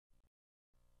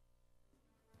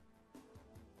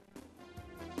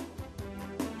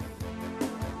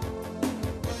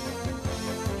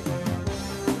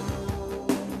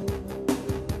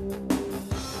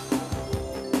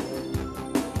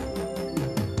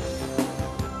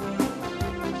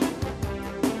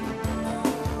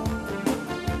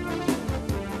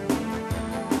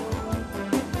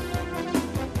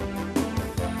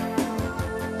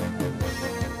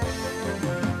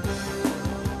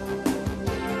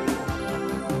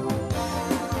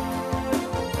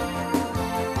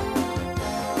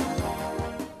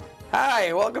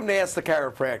Hi, welcome to Ask the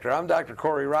Chiropractor. I'm Dr.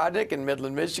 Toni Rodnick in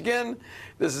Midland, Michigan.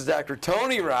 This is Dr.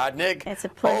 Toni Rodnick, It's a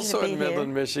pleasure also to be in Midland,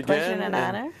 here. Michigan. Pleasure and an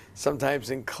honor. Sometimes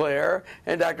in Clare,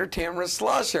 and Dr. Tamara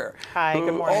Slusher, Hi, good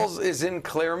who morning. also is in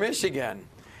Clare, Michigan.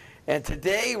 And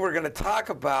today we're going to talk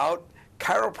about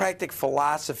chiropractic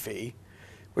philosophy,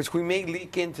 which we may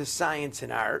leak into science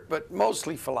and art, but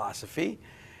mostly philosophy.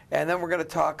 And then we're going to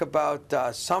talk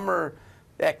about summer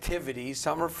activities,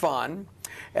 summer fun,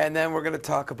 and then we're going to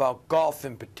talk about golf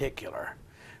in particular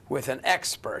with an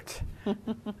expert.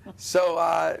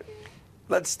 So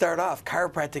let's start off.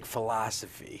 Chiropractic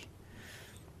philosophy,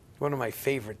 one of my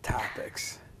favorite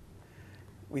topics.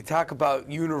 We talk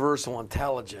about universal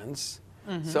intelligence.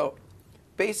 So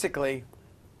basically,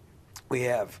 we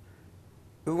have,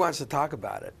 who wants to talk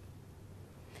about it?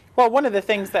 Well, one of the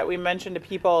things that we mention to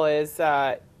people is,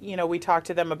 we talk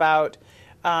to them about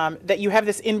that you have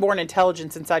this inborn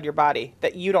intelligence inside your body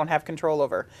that you don't have control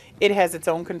over. It has its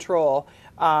own control.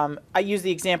 I use the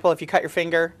example, if you cut your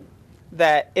finger,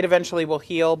 that it eventually will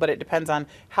heal, but it depends on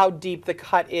how deep the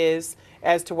cut is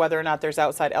as to whether or not there's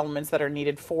outside elements that are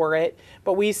needed for it.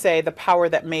 But we say the power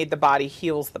that made the body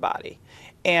heals the body.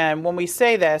 And when we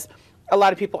say this, a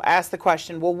lot of people ask the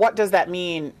question, well, what does that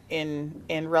mean in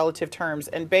relative terms?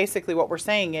 And basically what we're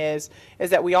saying is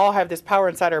that we all have this power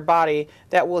inside our body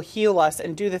that will heal us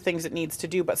and do the things it needs to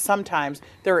do, but sometimes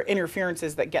there are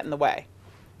interferences that get in the way.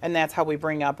 And that's how we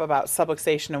bring up about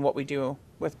subluxation and what we do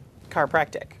with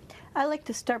chiropractic. I like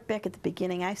to start back at the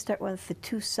beginning. I start with the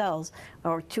two cells,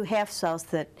 or two half cells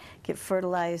that get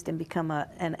fertilized and become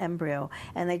an embryo.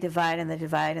 And they divide and they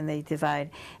divide and they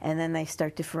divide. And then they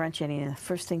start differentiating. And the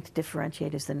first thing to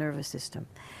differentiate is the nervous system.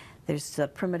 There's the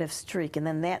primitive streak, and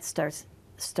then that starts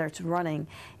running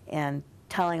and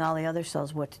telling all the other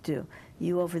cells what to do.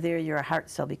 You over there, you're a heart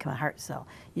cell, become a heart cell.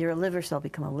 You're a liver cell,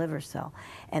 become a liver cell.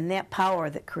 And that power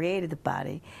that created the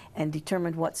body and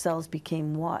determined what cells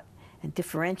became what, and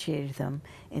differentiated them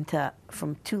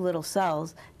from two little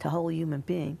cells to a whole human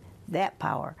being, that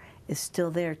power is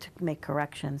still there to make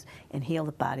corrections and heal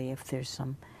the body if there's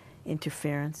some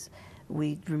interference.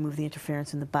 We remove the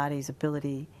interference and the body's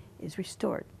ability is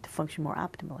restored to function more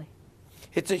optimally.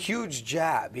 It's a huge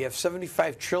job. You have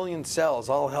 75 trillion cells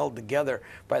all held together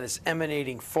by this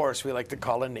emanating force we like to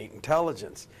call innate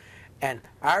intelligence. And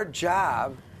our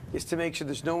job is to make sure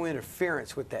there's no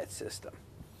interference with that system.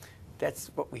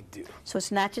 That's what we do. So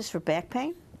it's not just for back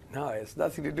pain? No, it has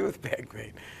nothing to do with back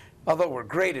pain. Although we're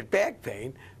great at back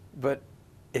pain, but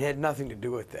it had nothing to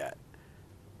do with that.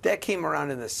 That came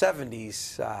around in the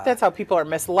 70s. That's how people are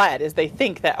misled, is they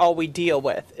think that all we deal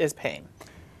with is pain.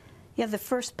 Yeah, the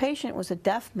first patient was a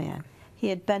deaf man. He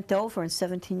had bent over, and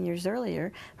 17 years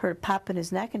earlier, heard a pop in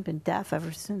his neck and been deaf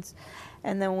ever since.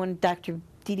 And then when Dr.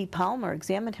 D.D. Palmer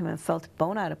examined him and felt a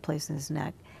bone out of place in his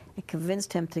neck, it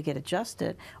convinced him to get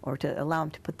adjusted or to allow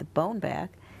him to put the bone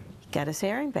back. He got his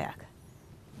hearing back.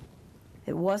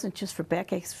 It wasn't just for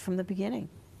backaches from the beginning.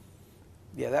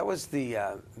 Yeah, that was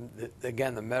again,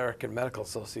 the American Medical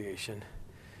Association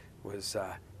was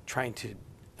trying to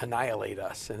annihilate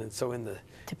us, and so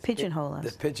to pigeonhole us.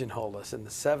 To pigeonhole us in the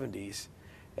 70s,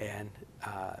 and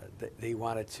they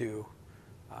wanted to.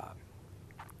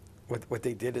 What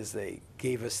they did is they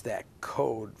gave us that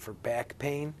code for back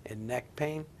pain and neck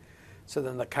pain. So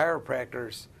then the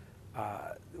chiropractors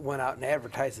went out and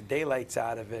advertised the daylights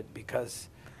out of it because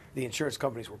the insurance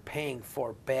companies were paying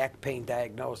for back pain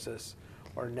diagnosis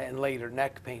and later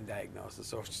neck pain diagnosis.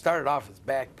 So it started off as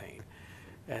back pain.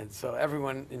 And so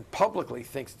everyone publicly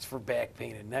thinks it's for back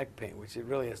pain and neck pain, which it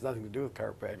really has nothing to do with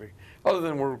chiropractic, other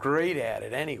than we're great at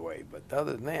it anyway. But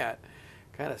other than that,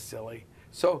 kind of silly.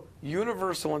 So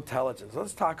universal intelligence,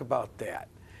 let's talk about that.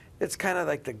 It's kind of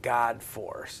like the God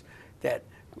force that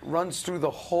runs through the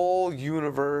whole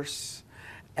universe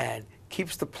and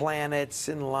keeps the planets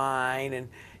in line. And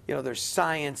there's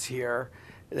science here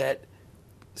that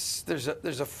there's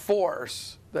a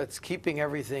force that's keeping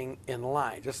everything in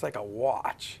line, just like a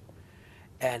watch.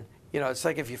 And it's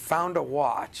like if you found a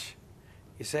watch,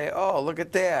 you say, oh, look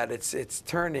at that, it's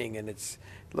turning and it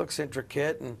looks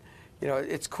intricate, and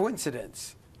it's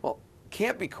coincidence. Well, it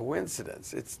can't be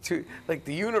coincidence. It's like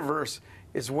the universe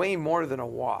is way more than a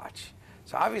watch.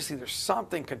 So obviously there's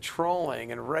something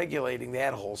controlling and regulating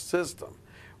that whole system.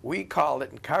 We call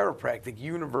it in chiropractic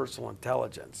universal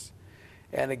intelligence.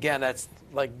 And again, that's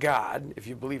like God. If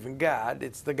you believe in God,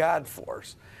 it's the God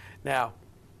force. Now,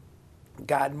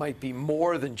 God might be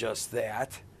more than just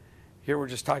that. Here we're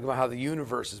just talking about how the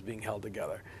universe is being held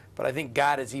together. But I think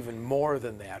God is even more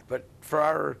than that. But for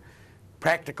our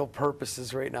practical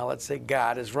purposes right now, let's say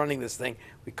God is running this thing.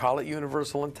 We call it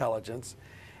universal intelligence.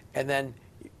 And then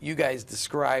you guys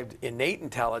described innate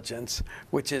intelligence,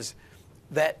 which is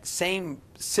that same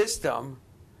system,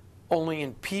 only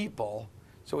in people.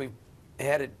 So we've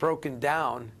had it broken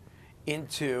down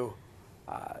into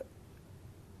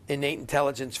innate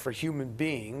intelligence for human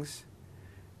beings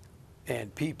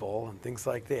and people and things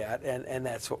like that, and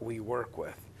that's what we work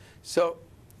with. So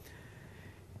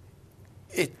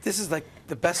this is like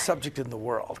the best subject in the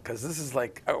world, because this is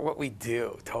like what we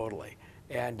do, totally.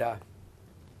 And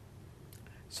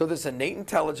so this innate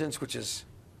intelligence, which is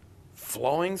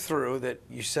flowing through, that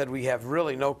you said we have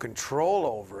really no control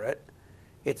over it.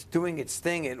 It's doing its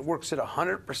thing. It works at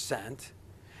 100%.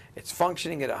 It's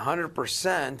functioning at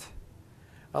 100%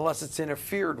 unless it's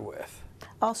interfered with.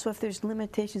 Also, if there's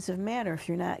limitations of matter, if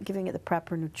you're not giving it the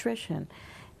proper nutrition,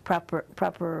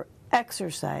 proper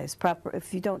exercise,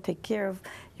 if you don't take care of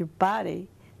your body,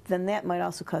 then that might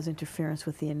also cause interference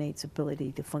with the innate's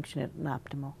ability to function at an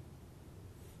optimal.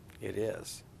 It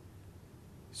is.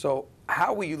 So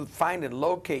how we find and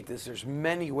locate this, there's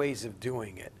many ways of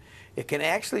doing it. It can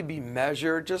actually be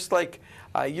measured, just like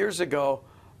years ago,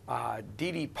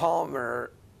 D.D.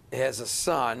 Palmer has a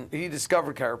son. He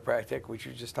discovered chiropractic, which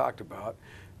you just talked about,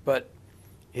 but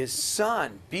his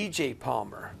son, B.J.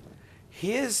 Palmer,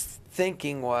 his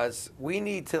thinking was, we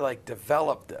need to like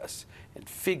develop this and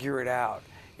figure it out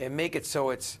and make it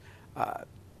so it's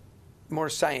more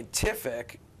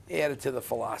scientific, added to the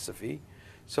philosophy.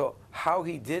 So how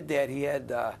he did that, he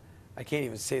had, I can't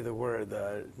even say the word,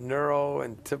 the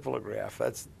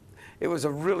neuroencephalograph. It was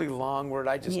a really long word.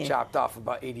 I just chopped off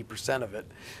about 80% of it.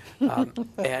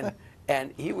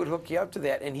 And he would hook you up to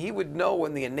that, and he would know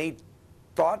when the innate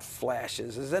thought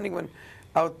flashes. Is anyone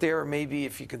out there, maybe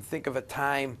if you can think of a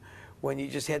time when you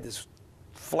just had this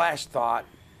flash thought,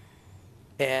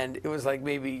 and it was like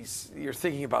maybe you're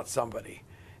thinking about somebody,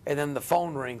 and then the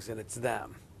phone rings and it's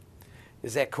them?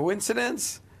 Is that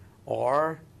coincidence,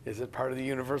 or is it part of the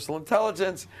universal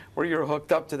intelligence where you're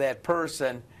hooked up to that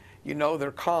person? You know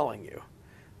they're calling you,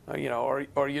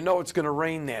 or you know it's going to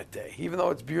rain that day, even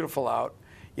though it's beautiful out.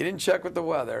 You didn't check with the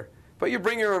weather, but you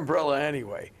bring your umbrella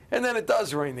anyway, and then it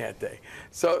does rain that day.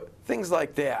 So things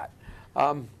like that.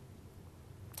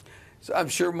 So I'm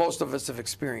sure most of us have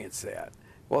experienced that.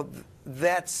 Well,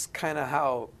 that's kind of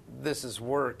how this is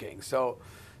working. So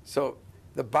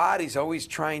the body's always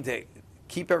trying to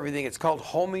keep everything. It's called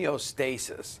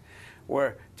homeostasis,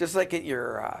 where just like at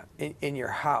your in your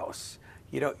house,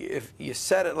 if you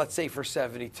set it, let's say for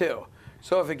 72,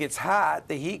 so if it gets hot,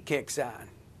 the heat kicks on,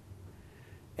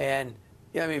 and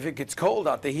if it gets cold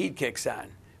out, the heat kicks on,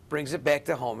 brings it back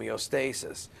to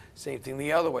homeostasis. Same thing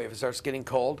the other way. If it starts getting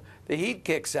cold, the heat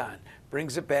kicks on,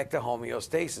 brings it back to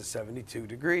homeostasis, 72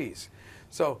 degrees.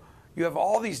 So you have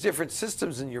all these different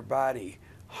systems in your body,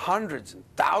 hundreds and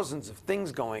thousands of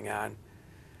things going on,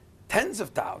 tens of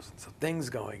thousands of things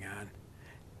going on.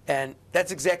 And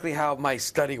that's exactly how my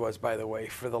study was, by the way,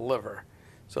 for the liver.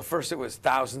 So first it was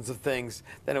thousands of things,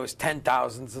 then it was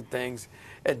 10,000s of things,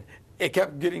 and it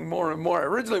kept getting more and more.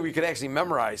 Originally, we could actually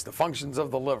memorize the functions of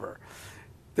the liver.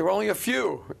 There were only a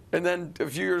few, and then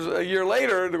a year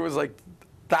later, there was like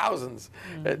thousands.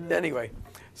 Mm-hmm. Anyway,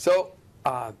 so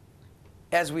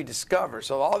as we discover,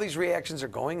 so all these reactions are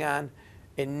going on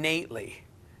innately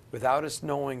without us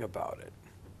knowing about it.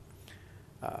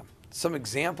 Some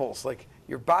examples, like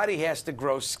your body has to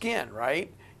grow skin,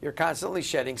 right? You're constantly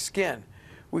shedding skin.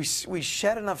 We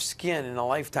shed enough skin in a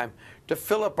lifetime to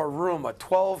fill up a room, a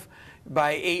 12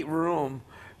 by 8 room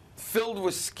filled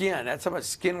with skin. That's how much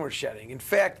skin we're shedding. In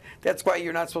fact, that's why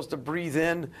you're not supposed to breathe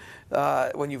in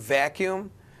when you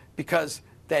vacuum, because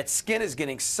that skin is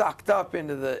getting sucked up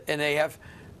into and they have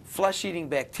flesh-eating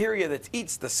bacteria that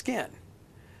eats the skin.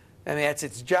 And that's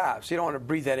its job. So you don't want to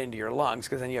breathe that into your lungs,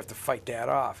 because then you have to fight that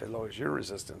off. It lowers your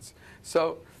resistance.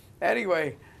 So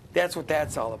anyway, that's what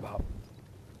that's all about.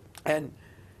 And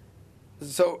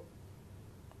so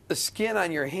the skin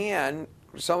on your hand,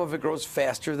 some of it grows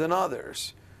faster than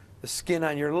others. The skin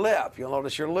on your lip, you'll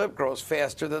notice your lip grows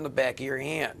faster than the back of your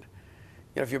hand.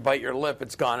 If you bite your lip,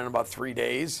 it's gone in about 3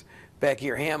 days. Back of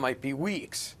your hand might be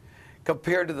weeks.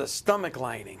 Compared to the stomach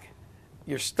lining,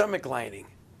 your stomach lining,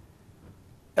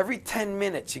 every 10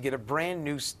 minutes you get a brand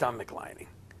new stomach lining.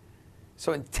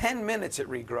 So in 10 minutes it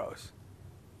regrows.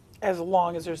 As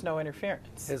long as there's no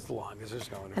interference. As long as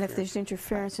there's no interference. And if there's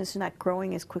interference and it's not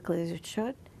growing as quickly as it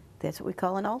should, that's what we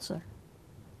call an ulcer.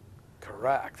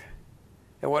 Correct.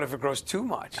 And what if it grows too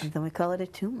much? And then we call it a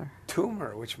tumor.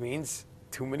 Tumor, which means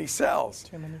too many cells.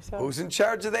 Too many cells. Who's in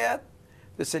charge of that?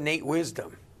 This innate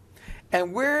wisdom.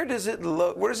 And where is it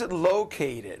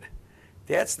located?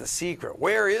 That's the secret.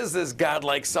 Where is this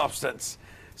godlike substance?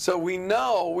 So we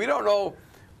don't know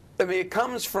I mean, it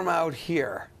comes from out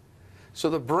here. So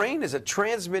the brain is a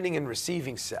transmitting and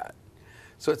receiving set.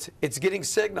 So it's getting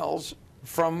signals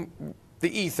from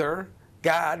the ether,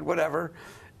 God, whatever,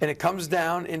 and it comes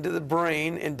down into the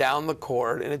brain and down the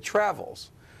cord, and it travels.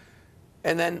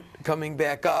 And then coming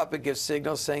back up, it gives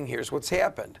signals saying, here's what's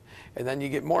happened. And then you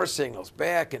get more signals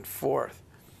back and forth.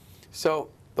 So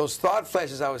those thought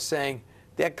flashes I was saying,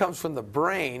 that comes from the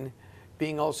brain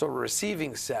being also a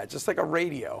receiving set, just like a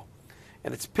radio.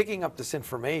 And it's picking up this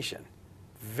information.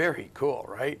 Very cool,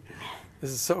 right?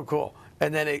 This is so cool.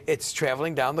 And then it's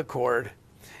traveling down the cord.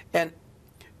 And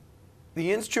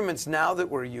the instruments now that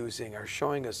we're using are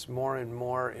showing us more and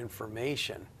more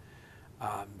information.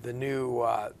 The new,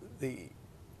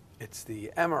 it's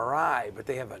the MRI, but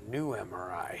they have a new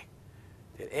MRI.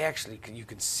 It actually, you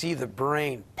can see the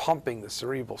brain pumping the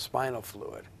cerebral spinal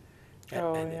fluid.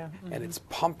 And it's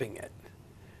pumping it.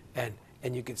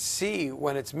 And you can see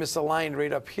when it's misaligned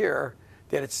right up here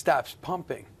that it stops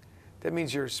pumping. That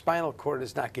means your spinal cord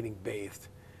is not getting bathed.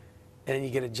 And then you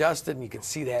get adjusted and you can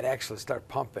see that actually start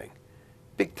pumping.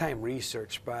 Big time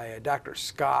research by Dr.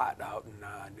 Scott out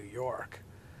in New York.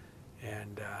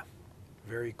 And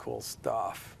very cool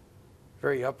stuff.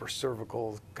 Very upper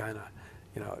cervical kind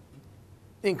of,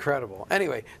 incredible.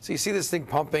 Anyway, so you see this thing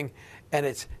pumping and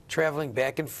it's traveling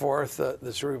back and forth,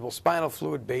 the cerebral spinal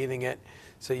fluid bathing it.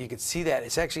 So you can see that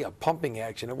it's actually a pumping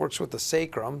action. It works with the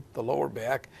sacrum, the lower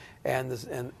back, and this,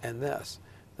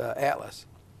 the atlas.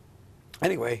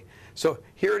 Anyway, so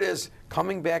here it is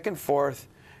coming back and forth,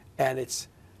 and it's,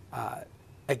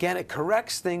 again, it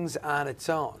corrects things on its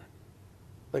own.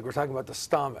 Like we're talking about the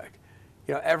stomach.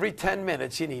 Every 10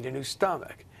 minutes you need a new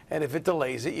stomach. And if it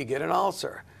delays it, you get an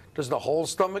ulcer. Does the whole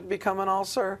stomach become an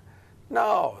ulcer?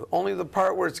 No, only the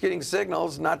part where it's getting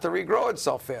signals not to regrow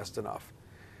itself fast enough.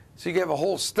 So you have a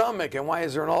whole stomach, and why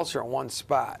is there an ulcer in one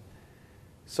spot?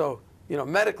 So,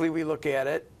 medically we look at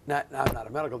it, I'm not a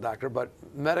medical doctor, but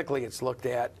medically it's looked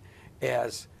at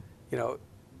as,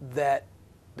 that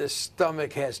the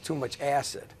stomach has too much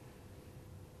acid.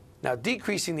 Now,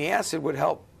 decreasing the acid would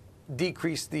help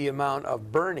decrease the amount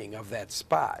of burning of that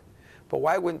spot. But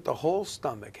why wouldn't the whole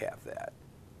stomach have that,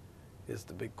 is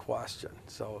the big question.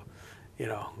 So,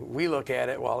 we look at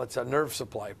it, well, it's a nerve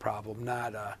supply problem,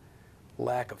 not a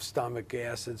lack of stomach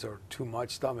acids or too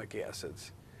much stomach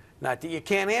acids. Not that you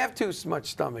can't have too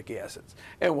much stomach acids.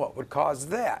 And what would cause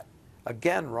that?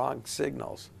 Again, wrong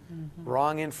signals,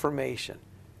 wrong information.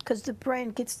 Because the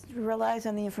brain relies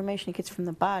on the information it gets from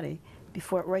the body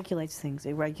before it regulates things.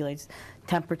 It regulates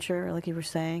temperature, like you were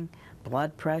saying,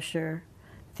 blood pressure,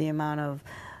 the amount of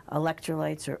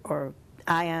electrolytes or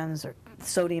ions or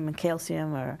sodium and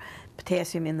calcium or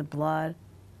potassium in the blood.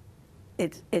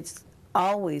 It's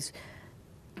always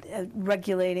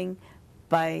regulating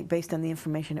based on the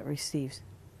information it receives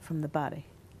from the body.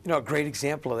 A great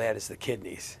example of that is the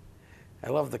kidneys. I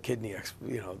love the kidney,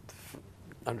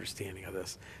 understanding of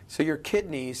this. So your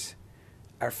kidneys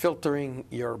are filtering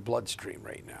your bloodstream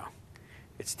right now.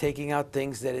 It's taking out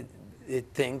things that it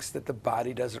thinks that the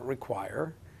body doesn't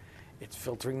require. It's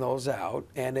filtering those out,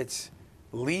 and it's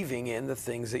leaving in the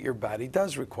things that your body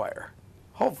does require,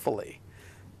 hopefully,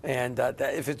 and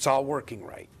if it's all working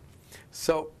right.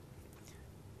 So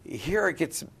here it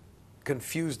gets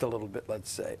confused a little bit, let's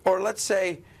say. Or let's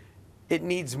say it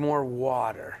needs more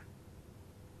water.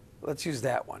 Let's use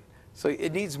that one. So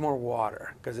it needs more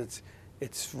water because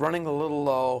it's running a little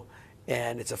low,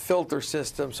 and it's a filter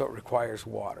system, so it requires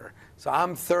water. So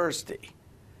I'm thirsty.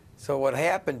 So what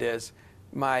happened is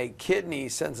my kidney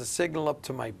sends a signal up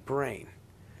to my brain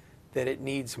that it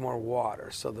needs more water.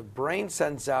 So the brain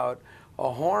sends out a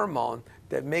hormone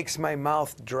that makes my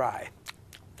mouth dry.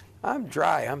 I'm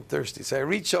dry, I'm thirsty. So I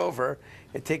reach over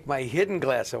and take my hidden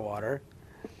glass of water.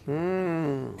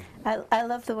 I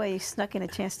love the way you snuck in a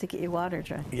chance to get your water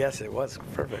dry. Yes, it was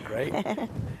perfect, right?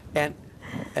 and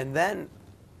then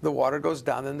the water goes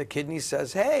down, and the kidney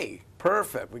says, hey,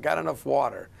 perfect, we got enough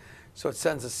water. So it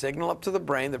sends a signal up to the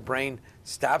brain. The brain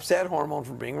stops that hormone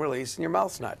from being released, and your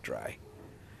mouth's not dry.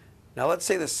 Now let's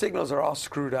say the signals are all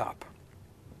screwed up.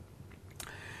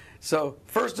 So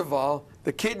first of all,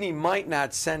 the kidney might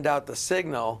not send out the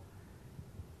signal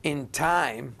in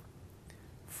time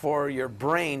for your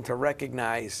brain to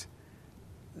recognize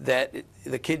that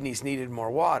the kidneys needed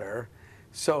more water,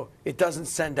 so it doesn't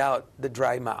send out the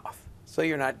dry mouth, so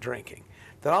you're not drinking.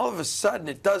 Then all of a sudden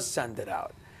it does send it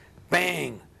out.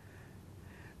 Bang!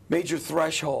 Major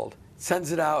threshold,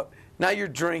 sends it out. Now you're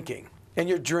drinking, and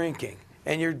you're drinking,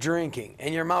 and you're drinking,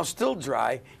 and your mouth's still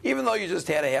dry, even though you just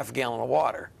had a half a gallon of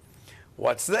water.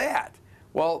 What's that?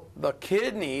 Well, the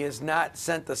kidney has not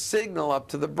sent the signal up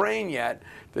to the brain yet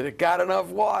that it got enough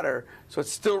water, so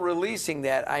it's still releasing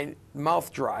that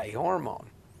mouth dry hormone.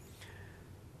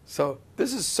 So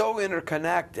this is so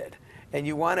interconnected, and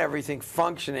you want everything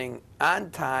functioning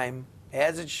on time,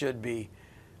 as it should be,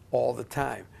 all the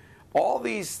time. All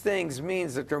these things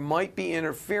means that there might be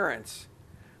interference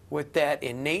with that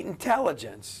innate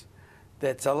intelligence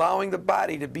that's allowing the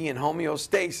body to be in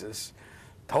homeostasis,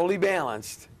 totally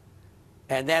balanced.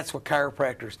 And that's what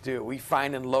chiropractors do. We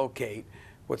find and locate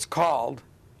what's called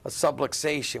a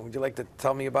subluxation. Would you like to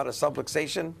tell me about a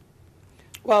subluxation?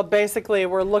 Well, basically,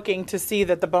 we're looking to see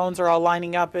that the bones are all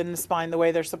lining up in the spine the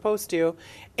way they're supposed to,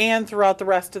 and throughout the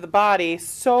rest of the body,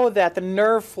 so that the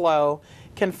nerve flow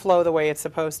can flow the way it's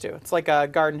supposed to. It's like a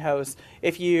garden hose.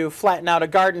 If you flatten out a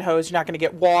garden hose, you're not going to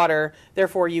get water.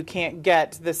 Therefore, you can't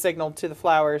get the signal to the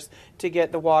flowers to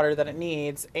get the water that it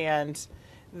needs. And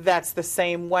that's the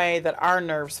same way that our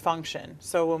nerves function.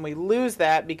 So when we lose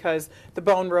that because the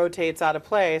bone rotates out of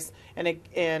place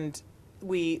and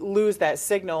we lose that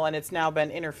signal and it's now been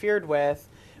interfered with,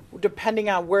 depending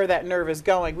on where that nerve is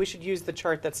going, we should use the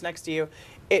chart that's next to you.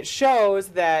 It shows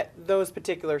that those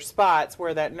particular spots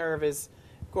where that nerve is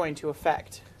going to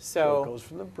affect. So it goes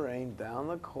from the brain down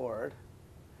the cord,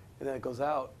 and then it goes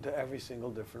out to every single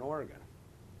different organ.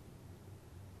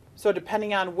 So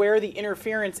depending on where the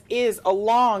interference is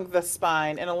along the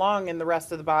spine and along in the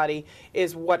rest of the body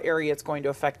is what area it's going to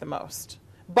affect the most.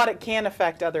 But it can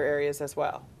affect other areas as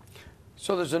well.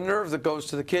 So there's a nerve that goes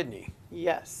to the kidney.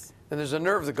 Yes. And there's a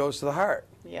nerve that goes to the heart.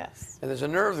 Yes. And there's a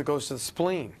nerve that goes to the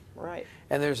spleen. Right.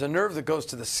 And there's a nerve that goes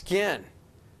to the skin.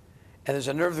 And there's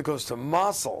a nerve that goes to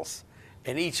muscles.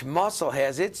 And each muscle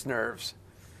has its nerves.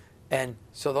 And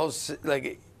so those,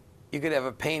 like, you could have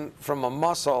a pain from a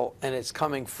muscle and it's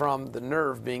coming from the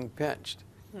nerve being pinched.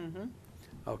 Mm-hmm.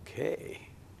 Okay.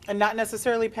 And not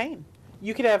necessarily pain.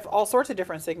 You could have all sorts of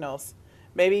different signals.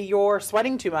 Maybe you're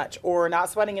sweating too much or not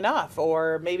sweating enough,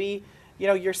 or maybe, you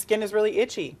know, your skin is really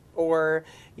itchy, or,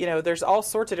 you know, there's all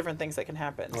sorts of different things that can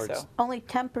happen. So only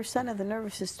 10% of the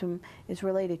nervous system is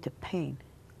related to pain.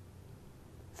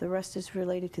 The rest is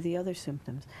related to the other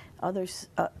symptoms. Others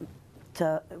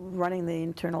to running the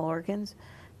internal organs,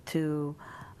 to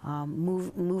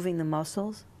moving the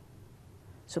muscles.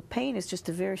 So pain is just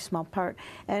a very small part,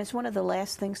 and it's one of the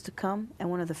last things to come and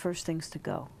one of the first things to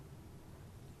go.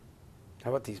 How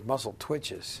about these muscle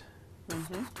twitches?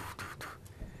 Mm-hmm.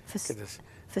 Look at this.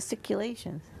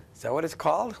 Fasciculations. Is that what it's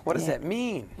called? What does Yeah. that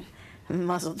mean?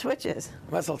 Muscle twitches.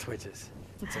 Muscle twitches.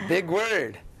 It's a big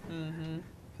word. mm-hmm.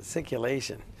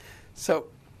 Fasciculation. So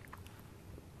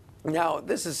now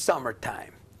this is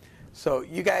summertime. So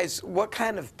you guys, what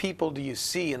kind of people do you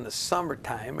see in the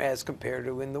summertime as compared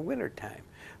to in the wintertime?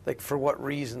 Like, for what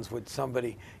reasons would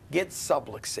somebody get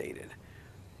subluxated?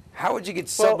 How would you get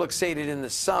subluxated in the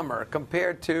summer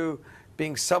compared to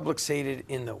being subluxated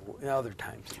in other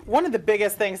times? One of the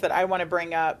biggest things that I want to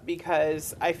bring up,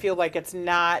 because I feel like it's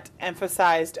not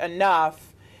emphasized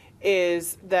enough,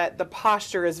 is that the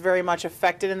posture is very much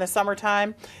affected in the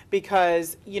summertime,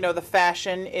 because, you know, the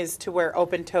fashion is to wear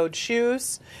open-toed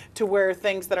shoes, to wear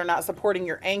things that are not supporting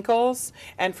your ankles,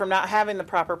 and from not having the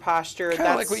proper posture. Kind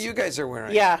of like what you guys are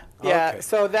wearing. Yeah, yeah. Okay.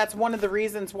 So that's one of the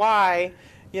reasons why,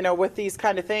 you know, with these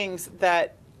kind of things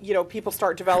that, you know, people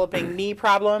start developing knee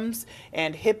problems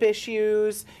and hip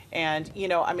issues, and, you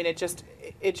know, I mean, it just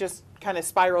kind of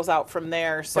spirals out from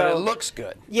there. So, but it looks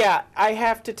good. Yeah, I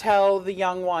have to tell the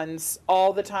young ones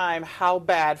all the time how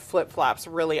bad flip-flops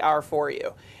really are for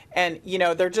you. And, you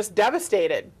know, they're just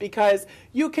devastated, because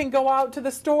you can go out to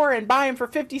the store and buy them for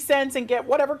 50 cents and get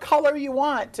whatever color you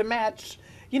want to match,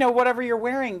 you know, whatever you're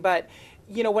wearing. But,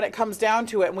 you know, when it comes down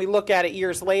to it and we look at it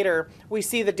years later, we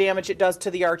see the damage it does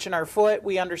to the arch in our foot.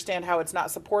 We understand how it's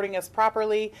not supporting us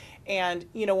properly. And,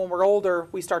 you know, when we're older,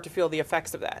 we start to feel the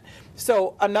effects of that.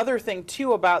 So another thing,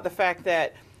 too, about the fact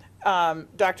that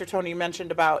Dr. Toni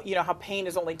mentioned about, you know, how pain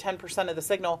is only 10% of the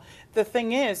signal. The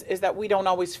thing is that we don't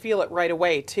always feel it right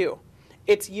away, too.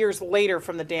 It's years later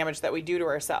from the damage that we do to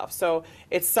ourselves. So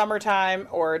it's summertime,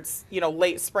 or it's, you know,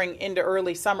 late spring into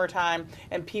early summertime,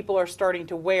 and people are starting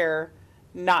to wear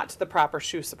not the proper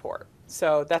shoe support.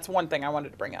 So that's one thing I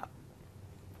wanted to bring up.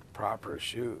 Proper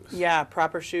shoes. Yeah,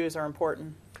 proper shoes are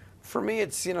important. For me,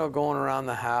 it's, you know, going around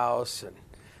the house and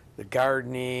the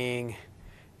gardening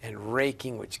and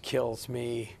raking, which kills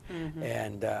me, Mm-hmm.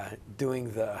 and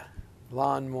doing the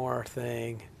lawnmower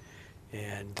thing.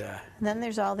 And Then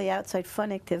there's all the outside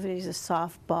fun activities, the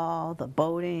softball, the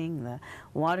boating, the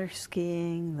water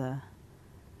skiing, the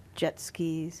jet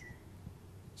skis.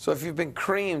 so if you've been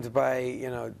creamed by, you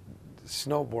know,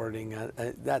 snowboarding,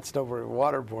 not snowboarding,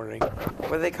 waterboarding.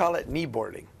 What do they call it?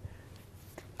 Kneeboarding.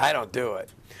 I don't do it.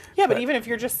 Yeah, but even if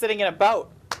you're just sitting in a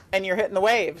boat and you're hitting the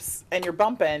waves and you're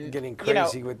bumping, Getting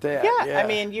crazy with that. Yeah, I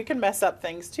mean, you can mess up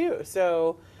things too.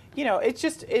 So,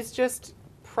 it's just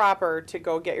proper to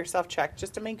go get yourself checked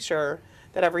just to make sure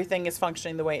that everything is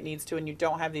functioning the way it needs to and you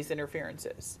don't have these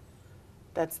interferences.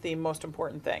 That's the most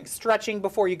important thing. Stretching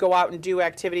before you go out and do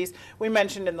activities. We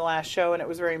mentioned in the last show, and it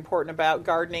was very important about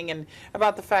gardening and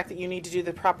about the fact that you need to do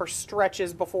the proper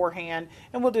stretches beforehand.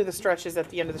 And we'll do the stretches at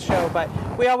the end of the show. But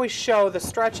we always show the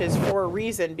stretches for a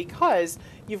reason because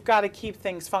you've got to keep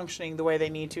things functioning the way they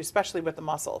need to, especially with the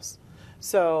muscles.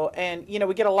 So, and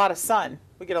we get a lot of sun.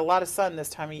 We get a lot of sun this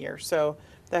time of year. So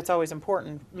that's always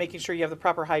important, making sure you have the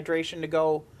proper hydration to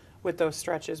go with those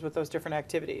stretches, with those different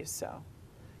activities. So.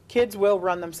 Kids will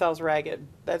run themselves ragged.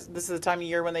 This is the time of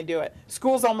year when they do it.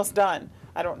 School's almost done.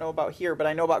 I don't know about here, but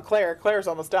I know about Claire. Claire's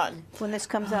almost done. When this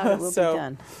comes out, it will be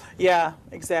done. Yeah,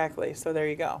 exactly. So there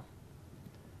you go.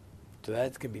 So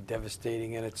that's going to be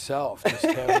devastating in itself, just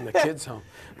having the kids home.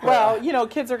 Well,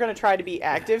 kids are going to try to be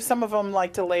active. Some of them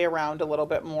like to lay around a little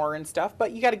bit more and stuff,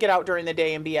 but you got to get out during the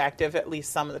day and be active at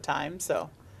least some of the time. So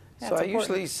I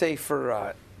usually say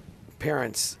for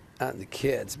parents and the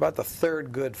kids, about the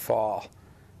third good fall,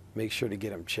 make sure to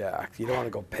get them checked. You don't want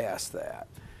to go past that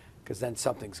because then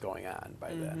something's going on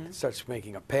by then. It starts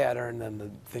making a pattern, then the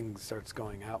thing starts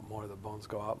going out more, the bones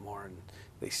go out more, and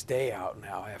they stay out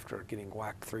now after getting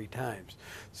whacked 3 times.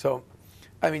 So,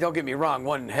 I mean, don't get me wrong,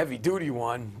 one heavy-duty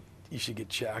one, you should get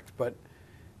checked, but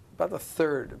about the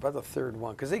third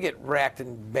one, because they get racked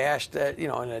and bashed, in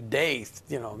a day,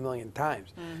 a million times.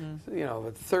 So,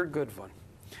 the third good one.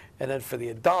 And then for the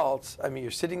adults, I mean,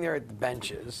 you're sitting there at the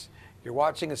benches, you're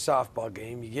watching a softball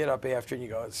game, you get up after and you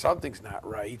go, something's not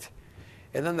right.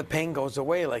 And then the pain goes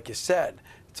away, like you said.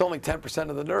 It's only 10%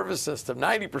 of the nervous system.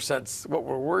 90% is what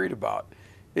we're worried about.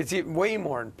 It's even way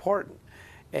more important.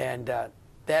 And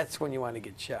that's when you want to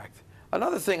get checked.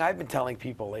 Another thing I've been telling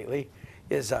people lately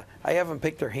is I have them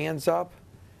pick their hands up,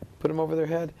 put them over their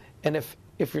head, and if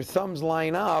your thumbs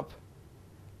line up,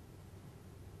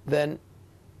 then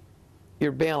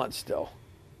you're balanced still.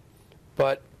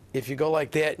 But if you go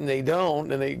like that and they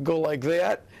don't, and they go like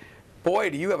that, boy,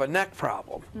 do you have a neck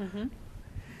problem.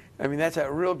 I mean, that's a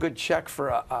real good check for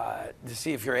to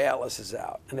see if your atlas is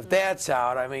out. And if that's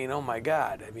out, I mean, oh my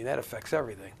God, I mean, that affects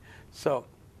everything. So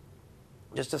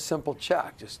just a simple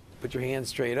check. Just put your hands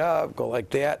straight up, go like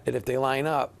that, and if they line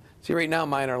up, see right now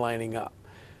mine are lining up.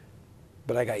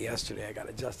 But I got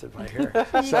adjusted my hair.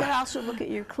 You can also look at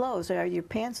your clothes. Are your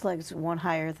pants legs one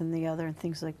higher than the other and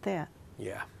things like that?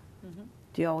 Yeah.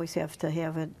 Do you always have to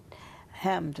have it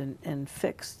hemmed and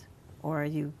fixed, or are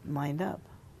you lined up?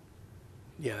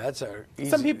 Yeah, that's easy.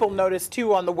 Some people notice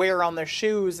too on the wear on their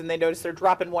shoes, and they notice they're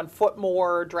dropping 1 foot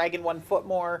more, dragging 1 foot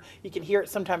more. You can hear it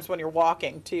sometimes when you're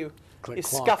walking too. Click, you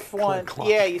clunk, scuff one, click, clunk,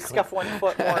 yeah, you click. scuff 1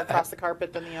 foot more across the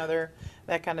carpet than the other,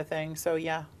 that kind of thing. So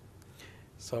yeah.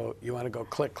 So you want to go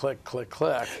click, click, click,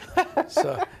 click.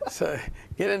 so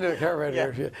get into a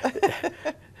chiropractor. Yeah.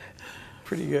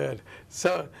 Pretty good.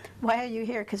 So Why are you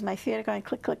here? Because my feet are going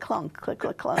click, click, clunk, click,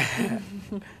 click, clunk.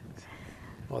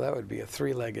 well, that would be a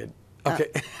 3-legged.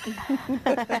 Okay.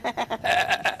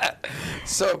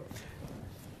 So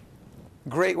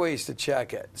great ways to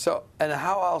check it. So, and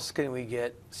how else can we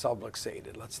get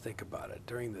subluxated? Let's think about it.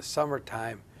 During the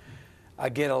summertime, I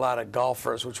get a lot of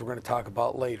golfers, which we're going to talk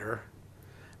about later.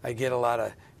 I get a lot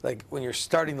of, like when you're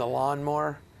starting the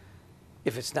lawnmower,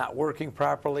 if it's not working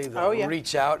properly, they'll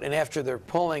reach out, and after they're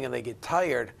pulling and they get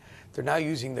tired, they're now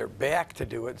using their back to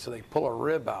do it, so they pull a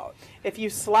rib out. If you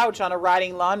slouch on a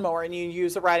riding lawnmower and you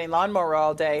use a riding lawnmower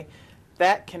all day,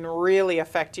 that can really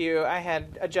affect you. I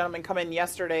had a gentleman come in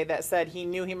yesterday that said he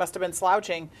knew he must have been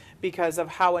slouching because of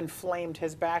how inflamed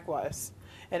his back was.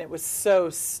 And it was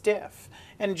so stiff.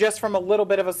 And just from a little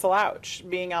bit of a slouch,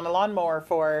 being on a lawnmower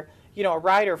for, a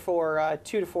rider for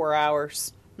 2 to 4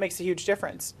 hours makes a huge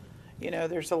difference.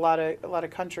 There's a lot of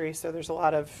country, so there's a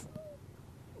lot of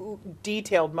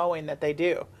detailed mowing that they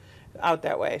do out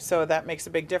that way. So that makes a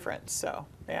big difference. So,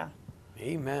 yeah.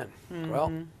 Amen.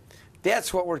 Well,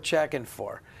 that's what we're checking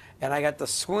for. And I got the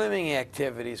swimming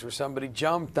activities where somebody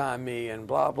jumped on me and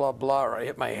blah, blah, blah, or I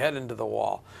hit my head into the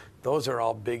wall. Those are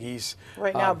all biggies.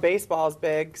 Right now, baseball's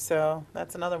big, so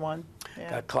that's another one. Yeah.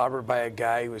 Got clobbered by a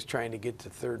guy who was trying to get to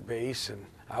third base, and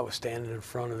I was standing in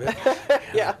front of it.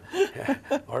 Yeah.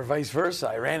 Or vice versa.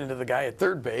 I ran into the guy at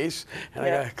third base, and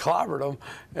I got clobbered him,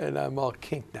 and I'm all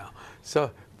kinked now. So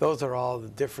those are all the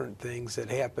different things that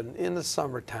happen in the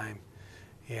summertime.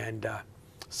 And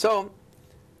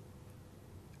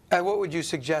what would you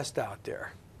suggest out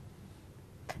there?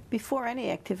 Before any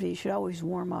activity, you should always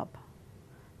warm up.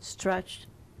 Stretch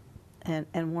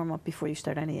and warm up before you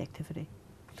start any activity.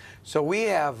 So we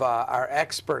have our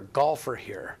expert golfer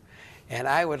here, and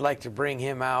I would like to bring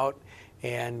him out.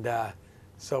 And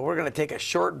so we're going to take a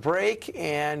short break,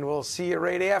 and we'll see you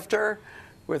right after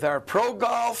with our pro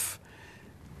golf,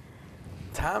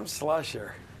 Thom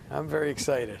Slusher. I'm very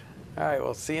excited. All right,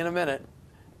 we'll see you in a minute.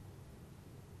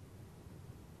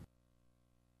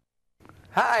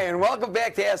 Hi, and welcome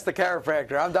back to Ask the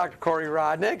Chiropractor. I'm Dr. Toni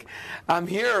Rodnick. I'm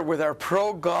here with our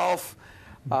pro golfer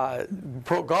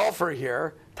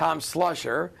here, Thom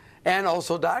Slusher, and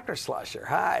also Dr. Slusher.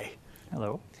 Hi.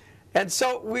 Hello. And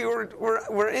so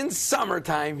we're in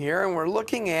summertime here, and we're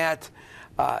looking at,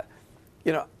 how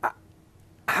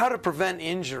to prevent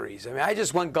injuries. I mean, I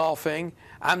just went golfing.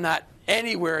 I'm not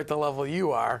anywhere at the level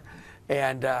you are,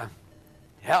 and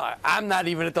hell, I'm not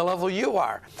even at the level you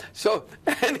are. So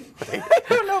anyway, I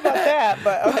don't know about that,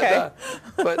 but okay.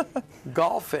 but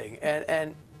golfing,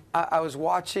 and I was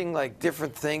watching like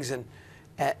different things, and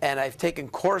I've taken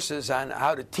courses on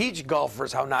how to teach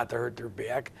golfers how not to hurt their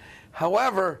back.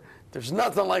 However, there's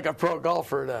nothing like a pro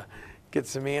golfer to get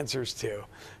some answers to.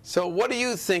 So what do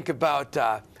you think about,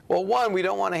 well, one, we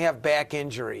don't want to have back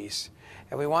injuries,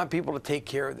 and we want people to take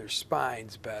care of their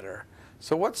spines better.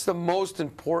 So what's the most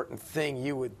important thing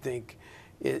you would think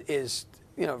is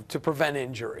to prevent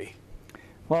injury?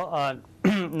 Well,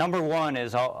 number one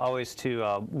is always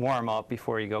to warm up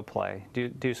before you go play.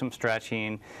 Do some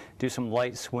stretching, do some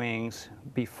light swings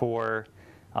before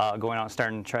going out and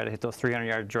starting to try to hit those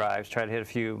 300-yard drives, try to hit a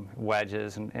few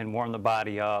wedges and warm the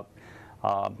body up.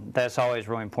 That's always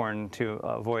really important to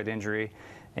avoid injury.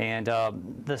 And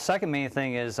the second main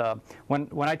thing is when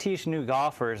I teach new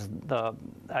golfers, the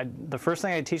first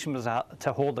thing I teach them is how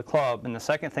to hold the club, and the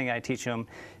second thing I teach them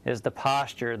is the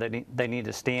posture that they need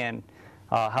to stand,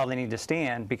 how they need to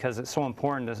stand, because it's so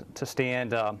important to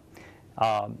stand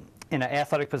in an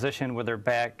athletic position with their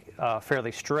back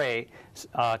fairly straight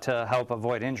to help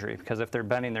avoid injury. Because if they're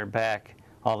bending their back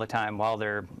all the time while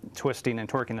they're twisting and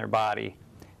torquing their body,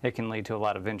 it can lead to a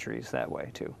lot of injuries that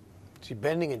way too. See,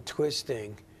 bending and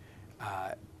twisting,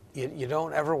 you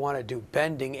don't ever want to do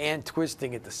bending and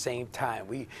twisting at the same time.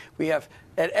 We have,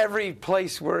 at every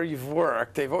place where you've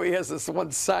worked, they've always has this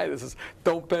one side that says,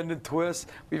 don't bend and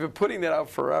twist. We've been putting that out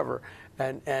forever.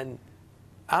 And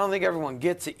I don't think everyone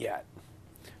gets it yet.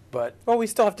 But Well, we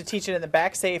still have to teach it in the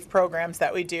back safe programs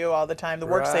that we do all the time, the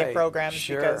work safe Right, programs,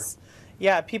 sure. because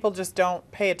people just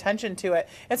don't pay attention to it.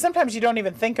 And sometimes you don't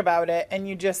even think about it, and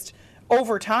you just,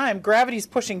 over time, gravity's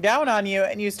pushing down on you,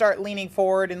 and you start leaning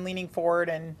forward,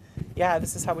 and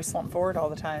this is how we slump forward all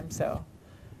the time. So,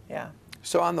 yeah.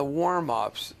 So on the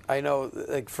warm-ups, I know,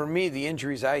 like for me, the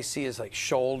injuries I see is like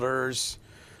shoulders,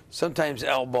 sometimes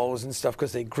elbows and stuff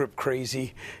because they grip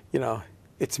crazy.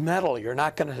 It's metal. You're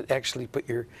not going to actually put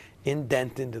your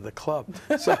indent into the club.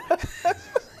 So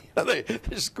they're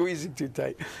squeezing too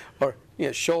tight. Or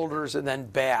shoulders, and then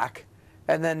back,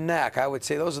 and then neck. I would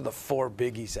say those are the four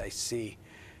biggies I see.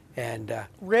 And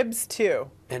Ribs, too.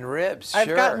 And ribs, I've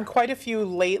sure. gotten quite a few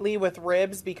lately with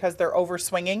ribs because they're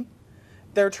over-swinging.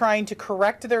 They're trying to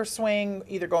correct their swing,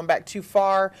 either going back too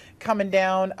far, coming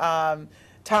down.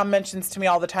 Tom mentions to me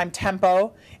all the time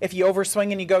tempo. If you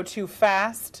overswing and you go too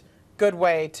fast, good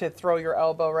way to throw your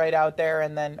elbow right out there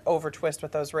and then over-twist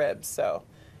with those ribs. So,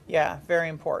 yeah, very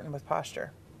important with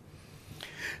posture.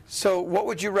 So what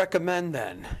would you recommend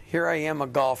then? Here I am, a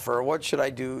golfer. What should I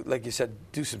do? Like you said,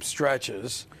 do some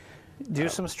stretches. Do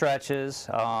some stretches.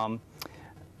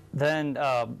 Then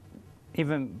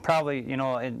even probably,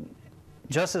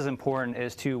 just as important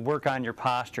is to work on your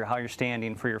posture, how you're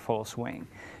standing for your full swing.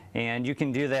 And you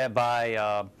can do that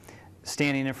by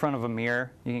standing in front of a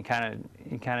mirror. You can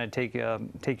kind of take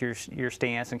your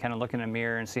stance and kind of look in a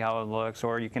mirror and see how it looks,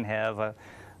 or you can have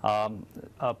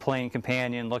a playing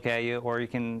companion look at you, or you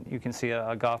can see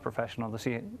a golf professional to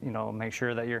see, make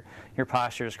sure that your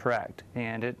posture is correct.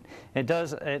 And it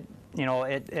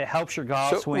helps your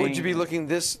golf swing. Would you be looking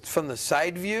this from the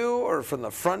side view or from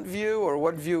the front view, or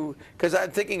what view? Because I'm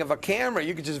thinking of a camera,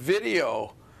 you could just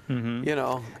video,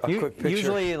 a quick picture.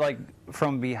 Usually like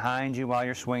from behind you while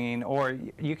you're swinging, or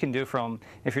you can do from,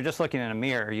 if you're just looking in a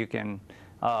mirror, you can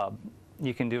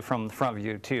do from the front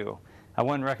view too. I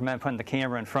wouldn't recommend putting the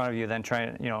camera in front of you, then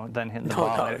then hitting the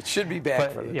ball. No, it should be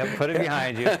back. Put it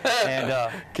behind you,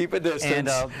 and keep a distance.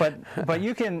 And but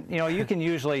you can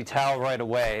usually tell right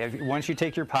away once you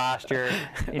take your posture.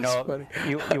 You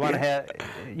want to have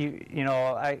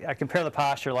I compare the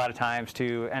posture a lot of times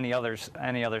to any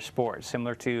other sport,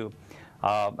 similar to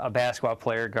a basketball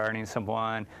player guarding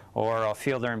someone, or a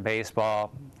fielder in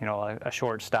baseball, you know, a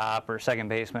shortstop or second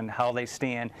baseman, how they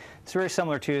stand. It's very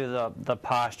similar to the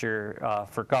posture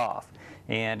for golf.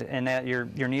 And that your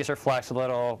knees are flexed a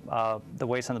little, the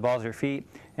weights on the balls of your feet,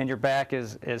 and your back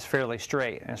is fairly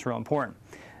straight, and it's real important.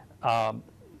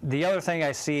 The other thing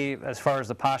I see as far as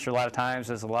the posture a lot of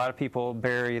times is a lot of people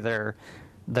bury their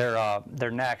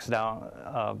necks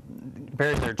down,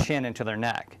 bury their chin into their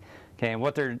neck. Okay, and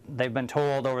what they've been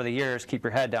told over the years, keep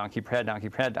your head down, keep your head down,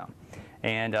 keep your head down.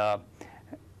 And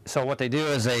so what they do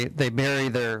is they bury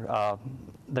their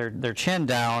chin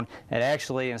down, and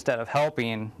actually, instead of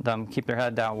helping them keep their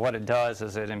head down, what it does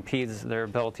is it impedes their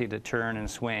ability to turn and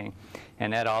swing,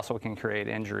 and that also can create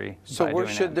injury. So where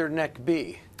should their neck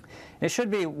be? It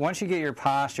should be, once you get your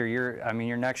posture,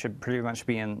 your neck should pretty much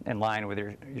be in line with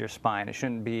your spine. It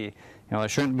shouldn't be, you know, it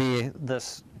shouldn't be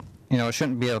this, you know, it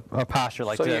shouldn't be a posture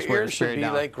like this where where your ears it's should be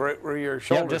down. like right where your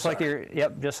shoulders are. Just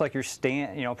like you're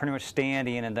you know, pretty much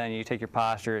standing, and then you take your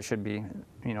posture. It should be,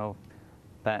 you know,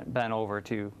 bent over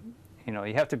to, you know,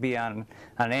 you have to be on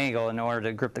an angle in order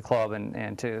to grip the club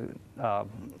and to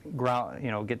ground,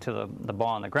 you know, get to the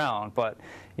ball on the ground. But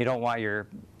you don't want to,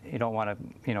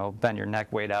 you know, bend your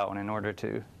neck way down in order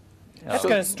to. That's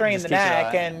going to strain the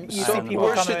neck, and you see people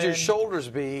where coming should your in. shoulders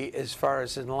be as far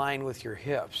as in line with your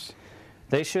hips?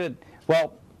 They should.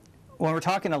 Well, when we're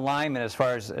talking alignment, as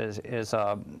far as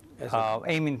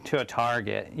aiming to a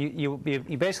target, you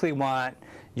basically want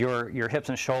your hips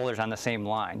and shoulders on the same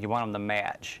line. You want them to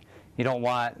match. You don't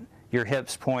want your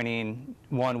hips pointing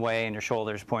one way and your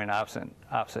shoulders pointing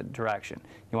opposite direction.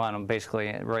 You want them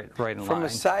basically right in line. From a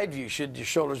side view, should your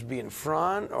shoulders be in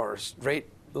front or straight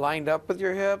lined up with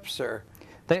your hips, or?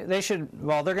 They should.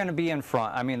 Well, they're going to be in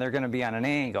front. I mean, they're going to be on an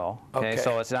angle. Okay,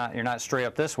 so it's not. You're not straight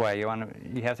up this way. You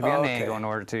have to be on an angle in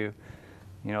order to,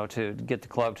 you know, to get the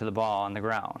club to the ball on the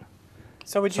ground.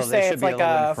 So would you say it's like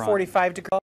a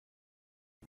 45-degree?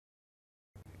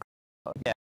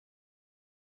 Yeah.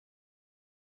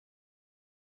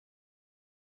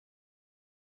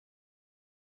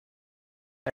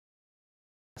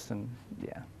 And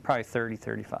yeah, probably 30,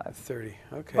 35. 30,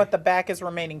 okay. But the back is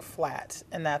remaining flat,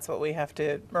 and that's what we have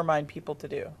to remind people to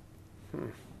do.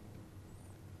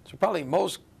 So probably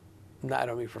most, not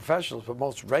only professionals, but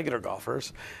most regular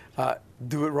golfers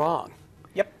do it wrong.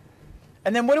 Yep.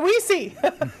 And then what do we see?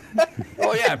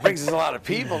 Oh yeah, it brings us a lot of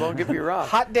people, don't get me wrong.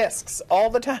 Hot discs all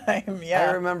the time, yeah.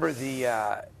 I remember they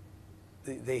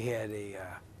had a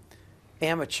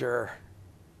amateur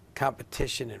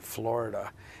competition in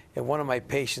Florida, and one of my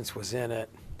patients was in it,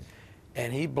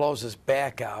 and he blows his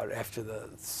back out after the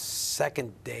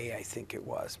second day, I think it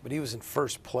was, but he was in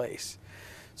first place.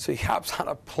 So he hops on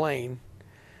a plane,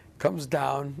 comes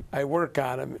down, I work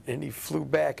on him, and he flew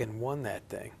back and won that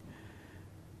thing.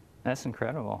 That's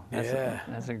incredible.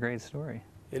 That's a great story.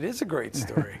 It is a great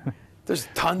story. There's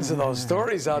tons of those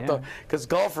stories out there, because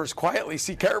golfers quietly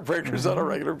see chiropractors on a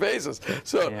regular basis.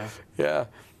 So, yeah.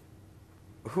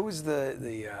 Who's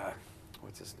the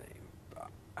what's his name?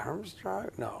 Armstrong?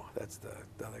 No, that's the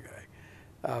other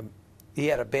guy. He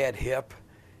had a bad hip,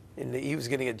 and he was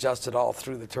getting adjusted all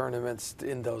through the tournaments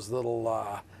in those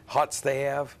little huts they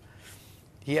have.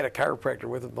 He had a chiropractor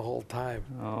with him the whole time.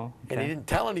 Oh, okay. And he didn't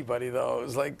tell anybody, though. It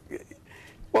was like,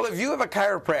 well, if you have a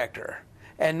chiropractor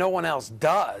and no one else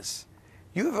does,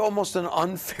 you have almost an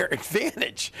unfair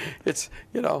advantage. It's,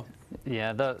 you know.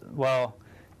 Yeah,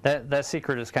 that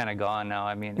secret is kind of gone now.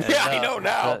 I mean, I know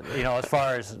now. You know, as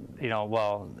far as, you know,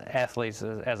 well, athletes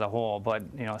as a whole, but,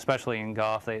 you know, especially in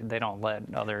golf, they don't let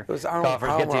other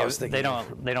golfers get they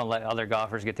don't let other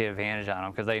golfers get the advantage on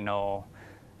them, because they know,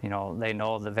 you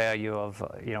know, the value of,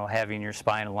 you know, having your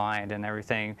spine aligned and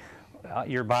everything,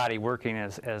 your body working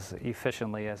as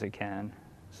efficiently as it can.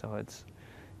 So it's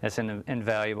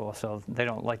invaluable. So they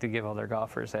don't like to give other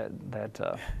golfers that.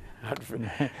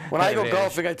 When I go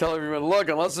golfing, I tell everyone, look,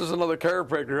 unless there's another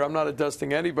chiropractor, I'm not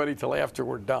adjusting anybody till after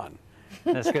we're done.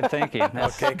 That's good thinking.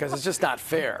 Okay, because it's just not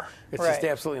fair. It's just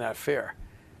absolutely not fair.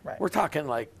 Right. We're talking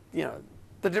like, you know,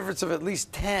 the difference of at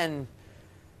least 10,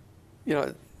 you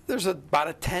know, there's about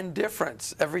a 10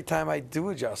 difference every time I do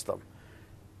adjust them.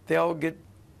 They all get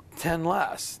 10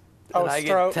 less. Oh, and I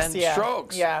strokes, get 10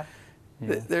 strokes. Yeah.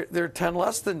 They're 10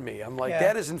 less than me. I'm like,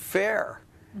 that isn't fair.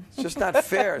 It's just not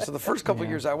fair. So the first couple of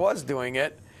years I was doing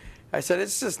it, I said,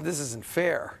 this isn't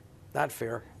fair. Not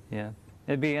fair. Yeah.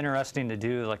 It'd be interesting to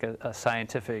do like a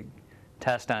scientific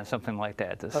test on something like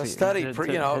that. To study, with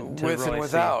and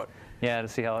without. Yeah, to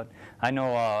see how it. I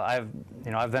know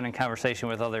I've been in conversation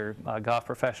with other golf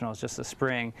professionals just this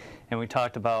spring, and we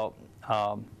talked about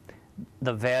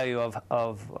the value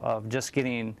of just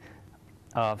getting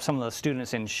some of the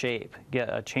students in shape,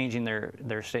 changing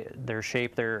their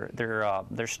shape,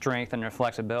 their strength and their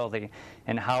flexibility,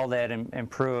 and how that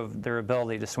improved their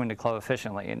ability to swing the club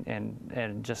efficiently,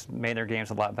 and just made their games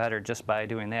a lot better just by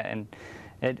doing that. And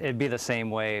it'd be the same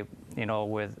way,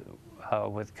 with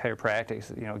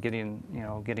chiropractics,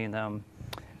 getting them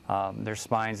their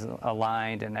spines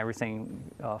aligned and everything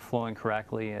flowing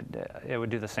correctly. It would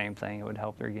do the same thing. It would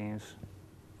help their games.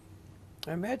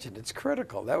 I imagine it's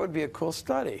critical. That would be a cool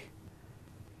study.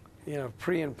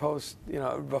 Pre and post,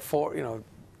 before,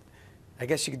 I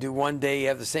guess you could do one day you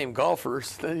have the same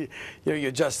golfers, then you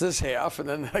adjust this half, and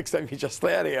then the next time you adjust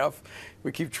that half.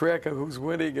 We keep track of who's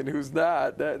winning and who's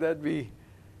not. That'd be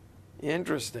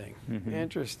interesting. Mm-hmm.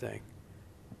 Interesting.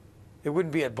 It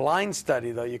wouldn't be a blind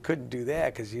study, though. You couldn't do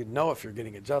that because you'd know if you're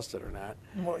getting adjusted or not.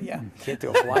 Well, yeah. You can't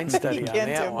do a blind study on can't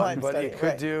do that a one, blind but study, you could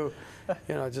right. do,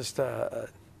 just a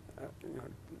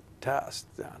test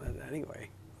on it anyway.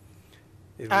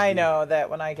 I know that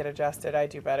when I get adjusted, I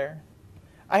do better.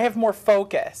 I have more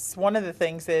focus. One of the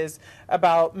things is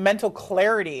about mental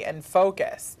clarity and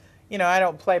focus. I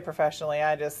don't play professionally.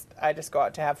 I just go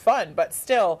out to have fun. But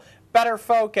still, better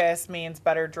focus means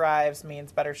better drives,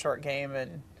 means better short game,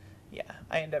 and yeah,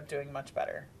 I end up doing much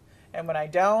better. And when I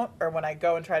don't, or when I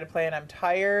go and try to play and I'm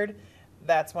tired,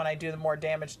 that's when I do the more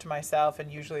damage to myself, and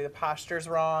usually the posture's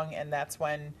wrong, and that's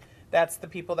the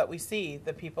people that we see,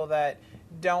 the people that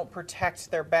don't protect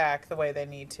their back the way they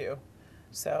need to.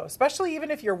 So, especially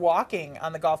even if you're walking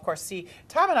on the golf course. See,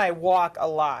 Thom and I walk a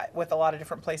lot with a lot of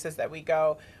different places that we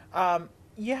go.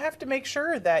 You have to make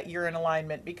sure that you're in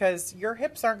alignment, because your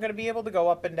hips aren't going to be able to go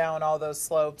up and down all those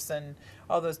slopes and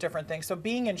all those different things. So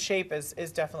being in shape is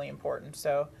definitely important.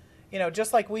 So,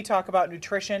 just like we talk about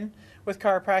nutrition with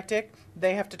chiropractic,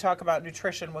 they have to talk about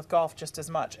nutrition with golf just as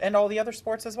much, and all the other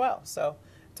sports as well. So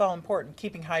it's all important.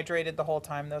 Keeping hydrated the whole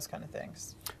time, those kind of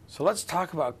things. So let's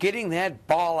talk about getting that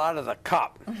ball out of the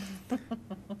cup.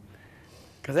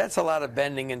 Because that's a lot of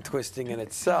bending and twisting in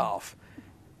itself.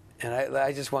 And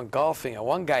I just went golfing, and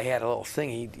one guy had a little thing.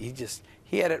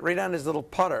 He had it right on his little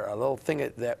putter, a little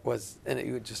thing that was, and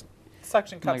it would just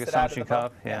Suction cups like a it out of suction the ball.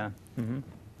 cup, yeah. Mm-hmm.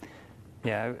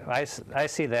 Yeah, I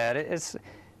see that.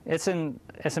 It's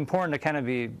important to kind of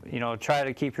be, try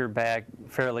to keep your back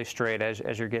fairly straight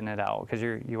as you're getting it out, because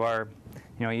you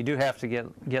do have to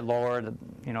get lowered.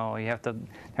 There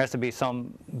has to be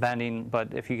some bending,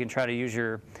 but if you can try to use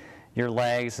your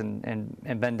legs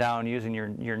and bend down using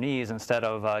your knees instead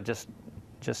of just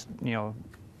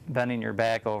bending your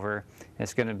back over,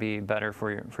 it's going to be better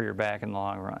for your back in the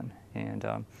long run.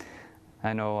 And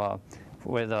I know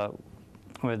with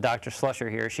Dr. Slusher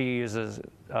here, she uses.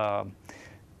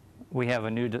 We have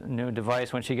a new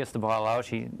device when she gets the ball out.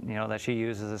 That she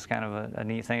uses is kind of a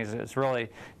neat thing. It's really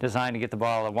designed to get the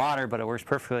ball out of the water, but it works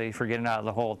perfectly for getting out of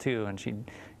the hole too. And she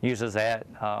uses that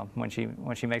when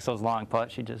she makes those long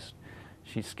putts.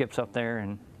 She skips up there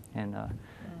and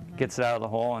gets it out of the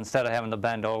hole instead of having to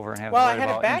bend over and have to worry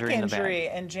about injuring the back. Well, I had a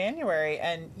back injury in January,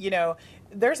 and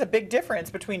there's a big difference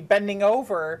between bending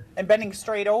over and bending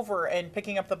straight over and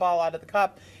picking up the ball out of the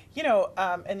cup.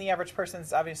 And the average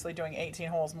person's obviously doing 18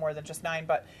 holes more than just 9,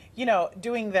 but,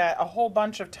 doing that a whole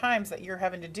bunch of times that you're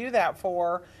having to do that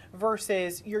for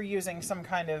versus you're using some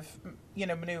kind of,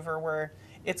 maneuver where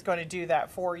it's going to do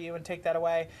that for you and take that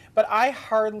away. But I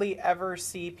hardly ever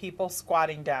see people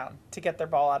squatting down to get their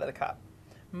ball out of the cup.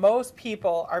 Most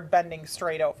people are bending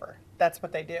straight over. That's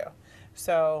what they do.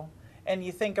 So, and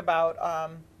you think about,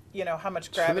 how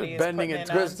much gravity is bending and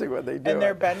twisting when they do it. And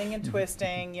they're bending and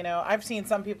twisting. I've seen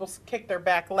some people kick their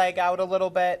back leg out a little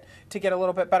bit to get a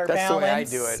little bit better balance.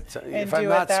 That's the way I do it. So if I'm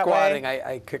not squatting,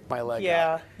 I kick my leg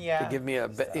out. Yeah. To give me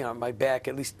my back,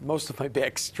 at least most of my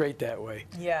back straight that way.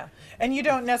 Yeah. And you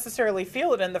don't necessarily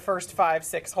feel it in the first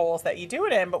 5-6 holes that you do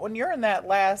it in, but when you're in that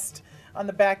last, on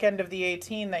the back end of the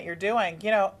 18 that you're doing,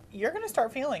 you're going to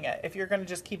start feeling it if you're going to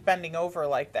just keep bending over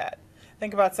like that.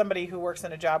 Think about somebody who works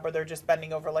in a job where they're just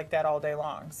bending over like that all day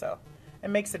long. So it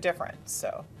makes a difference.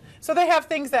 So they have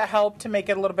things that help to make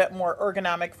it a little bit more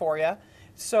ergonomic for you.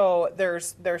 So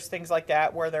there's things like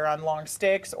that where they're on long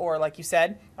sticks, or like you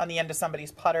said, on the end of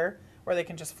somebody's putter where they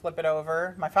can just flip it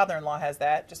over. My father-in-law has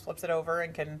that, just flips it over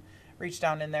and can reach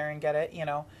down in there and get it,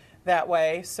 that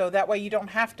way. So that way you don't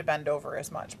have to bend over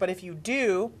as much. But if you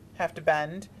do have to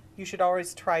bend, you should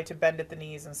always try to bend at the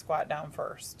knees and squat down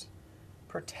first.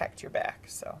 Protect your back.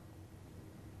 So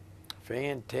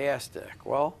fantastic.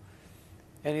 Well,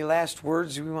 any last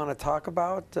words we want to talk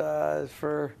about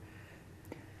for?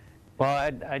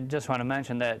 Well, I just want to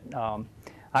mention that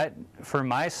for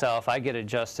myself, I get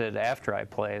adjusted after I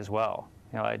play as well.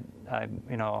 I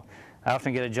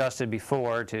often get adjusted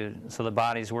before so the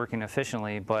body's working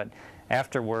efficiently, but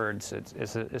afterwards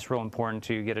it's real important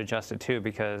to get adjusted too,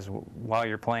 because while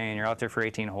you're playing, you're out there for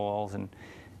 18 holes and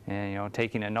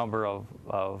taking a number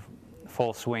of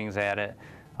full swings at it.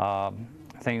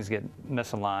 Things get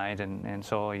misaligned, and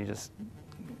so you just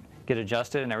get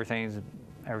adjusted, and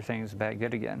everything's back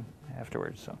good again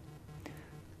afterwards. So.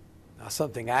 Now,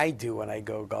 something I do when I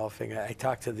go golfing, I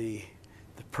talk to the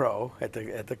pro at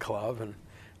the club and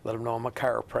let him know I'm a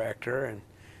chiropractor, and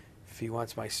if he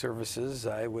wants my services,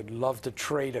 I would love to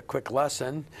trade a quick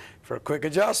lesson for a quick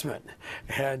adjustment.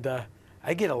 And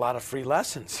I get a lot of free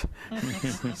lessons.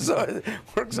 So it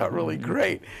works out really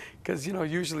great, because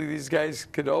usually these guys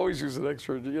could always use an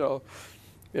extra,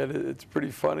 and it's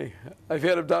pretty funny. I've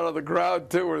had him down on the ground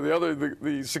too, where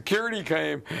the security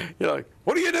came. Like,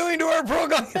 what are you doing to our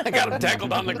program? I got him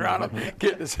tackled on the ground, I'm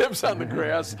getting his hips on the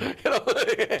grass.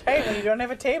 Hey, when you don't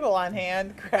have a table on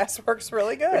hand, grass works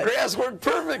really good. The grass worked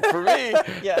perfect for me.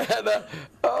 Yeah. And,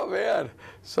 oh man.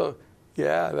 So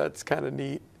yeah, that's kind of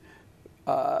neat.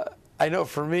 I know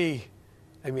for me,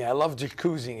 I love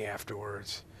jacuzzing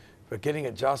afterwards, but getting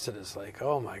adjusted is like,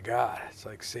 oh my God, it's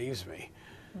like saves me.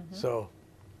 Mm-hmm. So.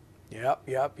 Yep.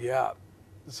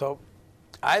 So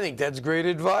I think that's great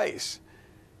advice.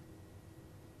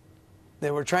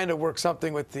 Then we're trying to work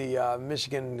something with the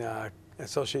Michigan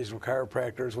Association of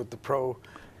Chiropractors with the Pro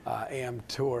Am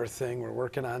Tour thing. We're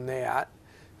working on that.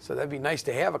 So that'd be nice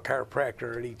to have a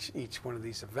chiropractor at each one of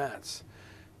these events.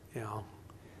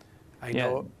 I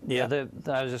know. Yeah.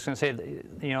 I was just going to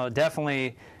say,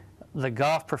 definitely the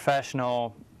golf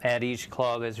professional at each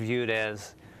club is viewed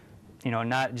as,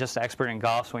 not just expert in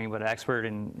golf swing, but expert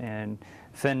in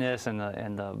fitness and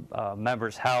the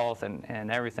members' health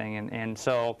and everything. And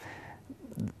so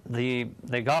the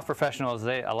golf professionals,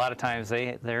 a lot of times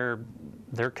they're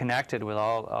connected with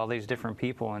all these different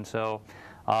people, and so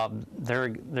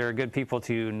they're good people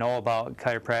to know about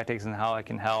chiropractics and how it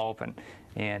can help.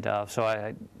 And so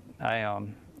I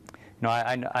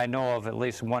know of at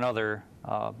least one other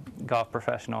golf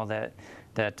professional that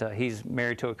he's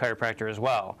married to a chiropractor as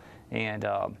well. And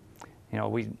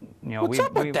What's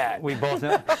up with that? we both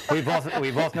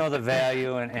know the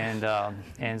value,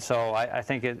 and so I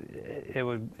think it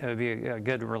would be a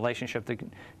good relationship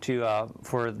to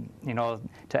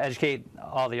educate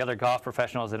all the other golf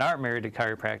professionals that aren't married to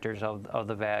chiropractors of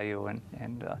the value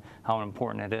and how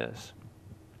important it is.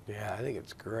 Yeah, I think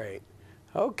it's great.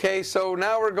 Okay, so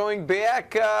now we're going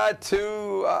back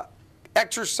to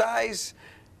exercise,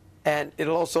 and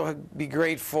it'll also be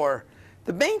great for.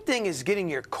 The main thing is getting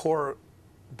your core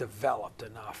developed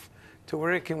enough to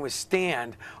where it can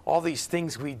withstand all these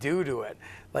things we do to it,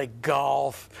 like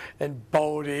golf and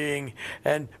boating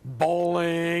and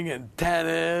bowling and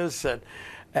tennis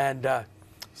and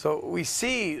so we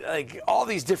see like all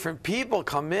these different people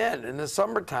come in the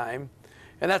summertime,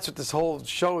 and that's what this whole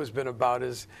show has been about,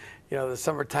 is the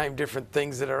summertime different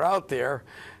things that are out there,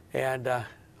 and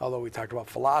although we talked about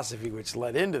philosophy, which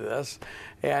led into this,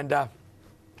 and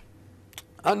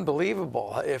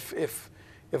unbelievable if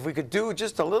we could do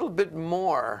just a little bit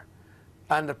more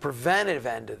on the preventive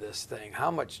end of this thing, how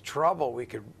much trouble we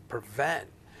could prevent.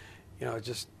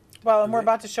 Well, and we're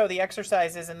about to show the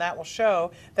exercises, and that will show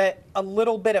that a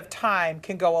little bit of time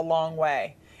can go a long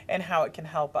way and how it can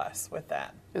help us with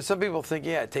that. And some people think,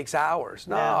 it takes hours.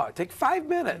 No, Yeah. it takes 5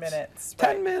 minutes. 10 minutes. 10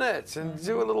 right. minutes, and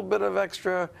do a little bit of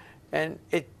extra, and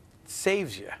it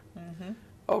saves you. Mm-hmm.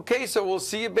 Okay, so we'll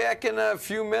see you back in a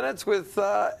few minutes with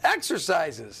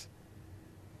exercises.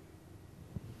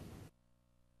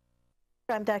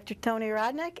 I'm Dr. Toni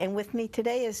Rodnick, and with me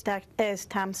today is Thom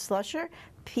Slusher,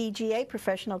 PGA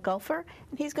professional golfer,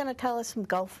 and he's going to tell us some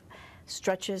golf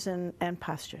stretches and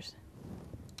postures.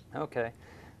 Okay,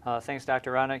 thanks,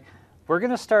 Dr. Rodnick. We're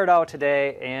going to start out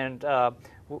today, and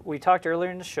we talked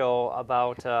earlier in the show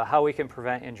about how we can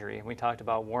prevent injury. We talked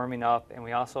about warming up, and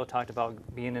we also talked about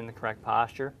being in the correct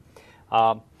posture.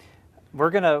 We're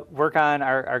going to work on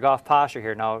our golf posture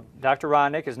here. Now, Dr.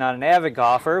 Rodnick is not an avid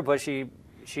golfer, but she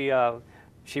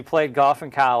played golf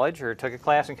in college, or took a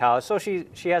class in college, so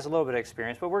she has a little bit of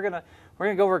experience. But we're gonna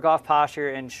go over golf posture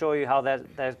and show you how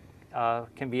that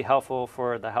can be helpful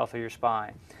for the health of your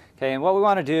spine. Okay, and what we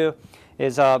want to do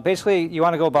is basically you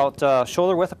want to go about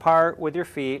shoulder width apart with your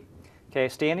feet. Okay,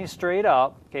 standing straight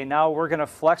up. Okay, now we're going to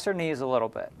flex our knees a little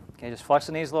bit. Okay, just flex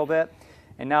the knees a little bit.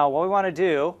 And now what we want to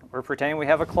do, we're pretending we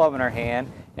have a club in our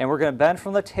hand, and we're going to bend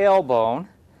from the tailbone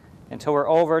until we're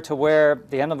over to where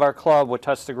the end of our club would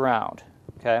touch the ground.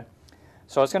 Okay,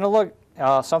 so it's going to look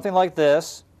something like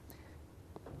this.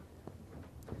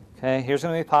 Okay, here's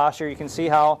going to be posture. You can see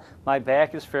how my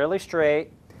back is fairly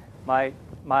straight. My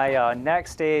neck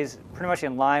stays pretty much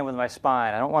in line with my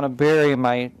spine. I don't want to bury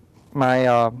my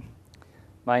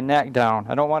neck down.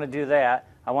 I don't want to do that.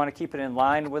 I want to keep it in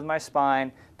line with my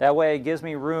spine. That way it gives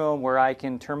me room where I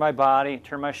can turn my body,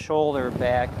 turn my shoulder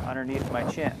back underneath my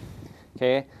chin.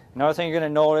 Okay. Another thing you're going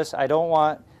to notice, I don't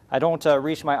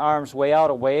reach my arms way out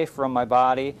away from my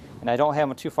body, and I don't have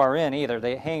them too far in either.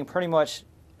 They hang pretty much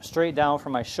straight down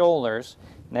from my shoulders,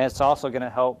 and that's also going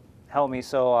to help me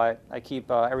so I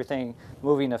keep everything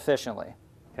moving efficiently.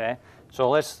 Okay. So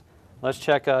let's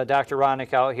check Dr.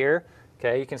 Rodnick out here.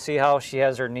 Okay. You can see how she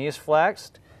has her knees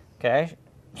flexed. Okay.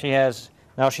 She has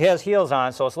heels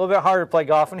on, so it's a little bit harder to play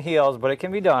golf in heels, but it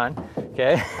can be done.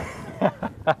 Okay.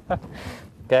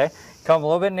 Okay. Come a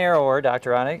little bit narrower,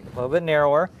 Dr. Rodnick, a little bit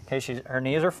narrower. Okay, her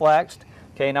knees are flexed.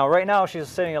 Okay, now right now she's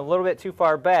sitting a little bit too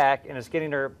far back and it's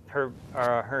getting her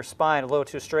spine a little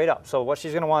too straight up. So what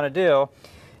she's going to want to do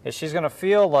is she's going to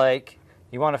feel like,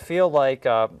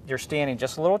 you're standing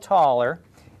just a little taller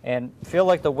and feel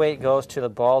like the weight goes to the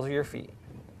balls of your feet.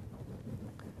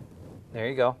 There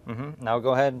you go. Now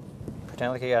go ahead and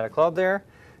pretend like you got a club there.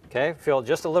 Okay, feel it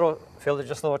just a little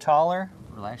taller.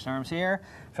 Relax arms here.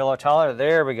 Feel a little taller.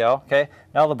 There we go. Okay.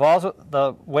 Now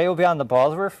the weight will be on the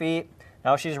balls of her feet.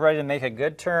 Now she's ready to make a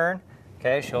good turn.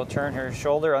 Okay. She'll turn her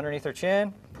shoulder underneath her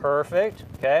chin. Perfect.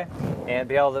 Okay. And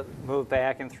be able to move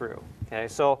back and through. Okay.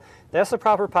 So that's the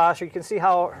proper posture. You can see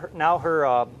how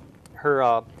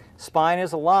her spine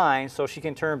is aligned, so she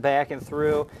can turn back and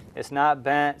through. It's not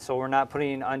bent, so we're not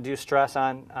putting undue stress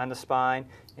on the spine.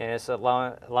 And it's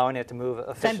allowing it to move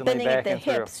efficiently back and through. Bending at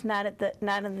the hips,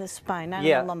 not in the spine, not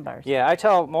in the lumbars. Yeah, I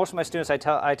tell most of my students,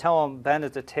 I tell them bend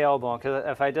at the tailbone, because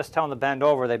if I just tell them to bend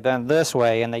over, they bend this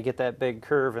way and they get that big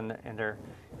curve in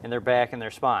their back and their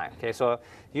spine. Okay, so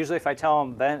usually if I tell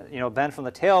them bend from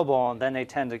the tailbone, then they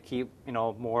tend to keep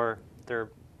more their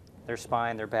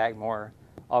spine, their back more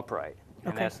upright.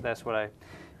 And okay. that's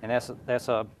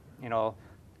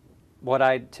what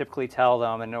I typically tell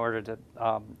them in order to,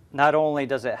 not only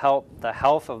does it help the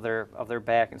health of their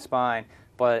back and spine,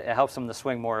 but it helps them to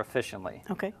swing more efficiently.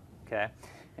 Okay. Okay.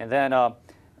 And then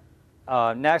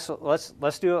next,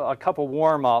 let's do a couple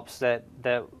warm-ups that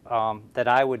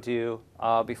I would do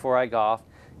before I golf.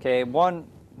 Okay. One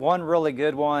really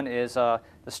good one is to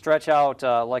stretch out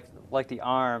like the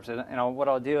arms. And what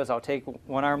I'll do is I'll take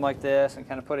one arm like this and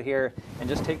kind of put it here, and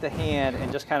just take the hand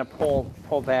and just kind of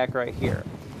pull back right here.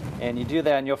 And you do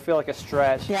that, and you'll feel like a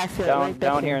stretch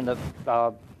down here in the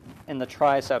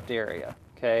tricep area.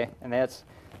 Okay, and that's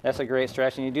a great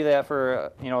stretch. And you do that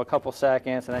for a couple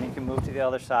seconds, and then you can move to the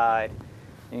other side.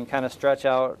 You can kind of stretch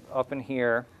out up in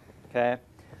here. Okay.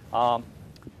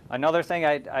 Another thing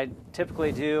I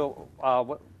typically do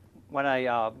when I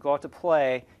go out to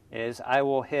play is I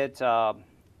will hit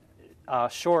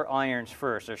short irons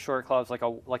first, or short clubs like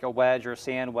a wedge or a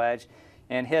sand wedge,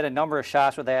 and hit a number of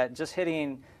shots with that. Just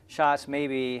hitting shots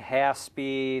maybe half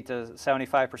speed to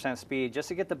 75% speed, just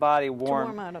to get the body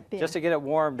warm, just to get it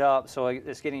warmed up, so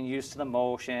it's getting used to the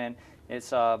motion.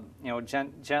 It's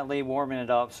gently warming it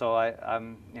up, so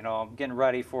I'm getting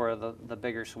ready for the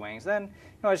bigger swings. Then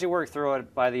as you work through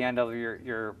it, by the end of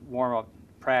your warm up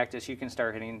practice, you can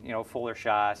start hitting fuller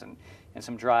shots and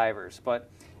some drivers.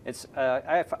 But it's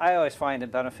I always find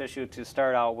it beneficial to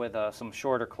start out with some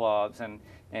shorter clubs and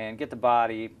get the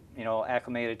body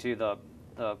acclimated to the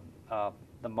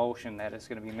motion that it's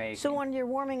going to be making. So when you're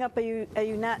warming up, are you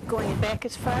not going back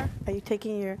as far? Are you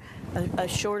taking a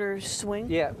shorter swing?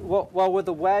 Yeah. Well, with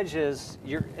the wedges,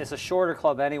 it's a shorter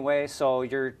club anyway, so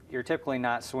you're typically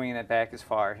not swinging it back as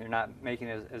far. You're not making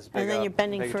it as big. And then you're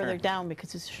bending further turn. down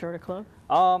because it's a shorter club.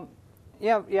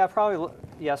 Yeah, probably.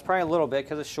 Yes, probably a little bit,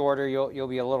 because it's shorter. You'll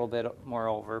be a little bit more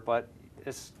over, but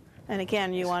it's. And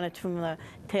again, you want it from the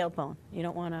tailbone. You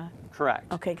don't want to.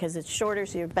 Correct. Okay, because it's shorter,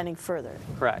 so you're bending further.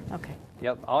 Correct. Okay.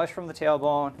 Yep, always from the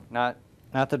tailbone, not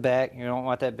the back. You don't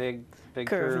want that big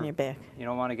curve in your back. You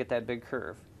don't want to get that big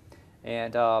curve.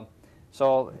 And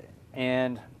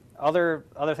and other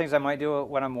things I might do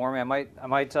when I'm warming, I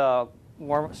might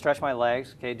stretch my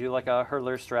legs. Okay, do like a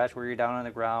hurdler stretch where you're down on the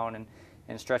ground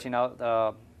and stretching out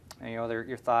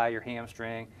your thigh, your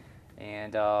hamstring,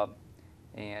 and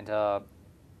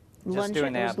just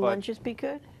doing that. Would lunges be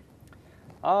good?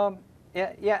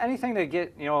 Yeah, anything to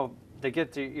get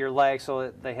to your legs so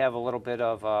that they have a little bit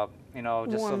of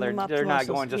just so they're not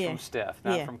going just from stiff,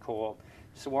 not from cold.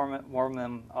 Just warm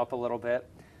them up a little bit.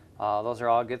 Those are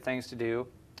all good things to do,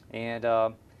 and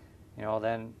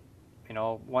then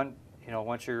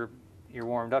once you're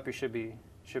warmed up, you should be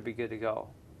good to go.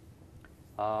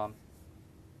 What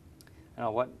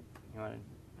you want to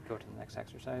go to the next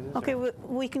exercises? Okay, or-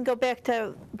 we can go back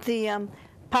to the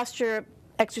posture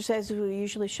exercises we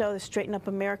usually show, the Straighten Up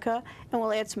America, and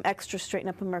we'll add some extra Straighten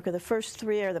Up America. The first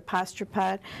three are the posture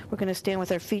pod. We're going to stand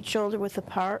with our feet shoulder width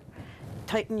apart.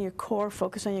 Tighten your core,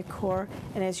 focus on your core,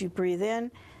 and as you breathe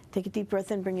in, take a deep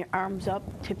breath in, bring your arms up,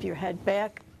 tip your head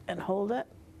back, and hold it.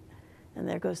 And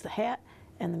there goes the hat,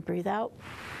 and then breathe out.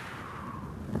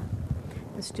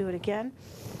 Let's do it again.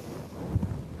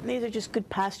 These are just good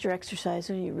posture exercises.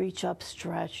 When you reach up,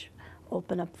 stretch,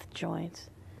 open up the joints,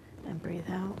 and breathe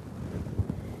out.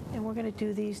 And we're going to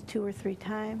do these 2 or 3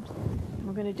 times. And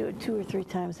we're going to do it 2 or 3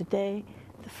 times a day.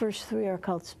 The first 3 are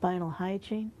called spinal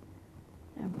hygiene.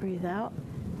 And breathe out.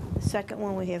 The second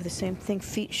one, we have the same thing,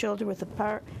 feet shoulder width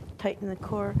apart, tighten the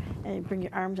core, and you bring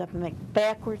your arms up and make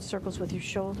backward circles with your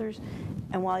shoulders.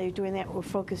 And while you're doing that, we're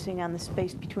focusing on the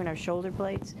space between our shoulder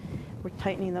blades. We're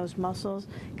tightening those muscles,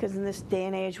 because in this day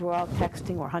and age, we're all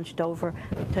texting, we're hunched over,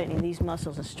 we're tightening these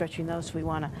muscles and stretching those, so we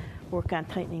want to work on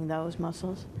tightening those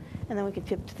muscles. And then we can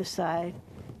tip to the side.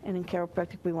 And in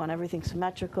chiropractic, we want everything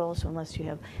symmetrical, so unless you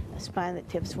have a spine that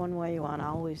tips one way, you want to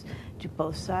always do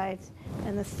both sides.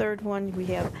 And the third one, we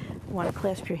want to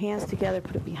clasp your hands together,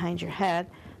 put it behind your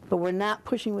head, but we're not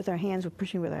pushing with our hands, we're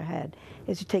pushing with our head.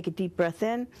 As you take a deep breath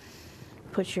in,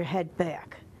 push your head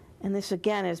back. And this,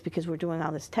 again, is because we're doing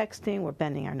all this texting, we're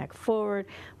bending our neck forward,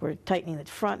 we're tightening the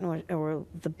front, and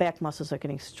the back muscles are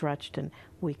getting stretched and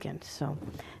weakened. So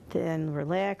then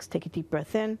relax, take a deep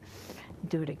breath in,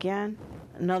 do it again.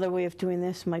 Another way of doing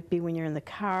this might be when you're in the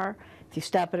car. If you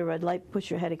stop at a red light, push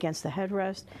your head against the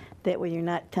headrest. That way you're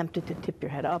not tempted to tip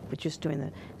your head up, but just doing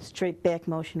the straight back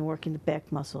motion, working the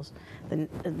back muscles, the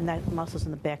neck muscles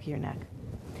in the back of your neck.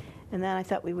 And then I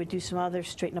thought we would do some other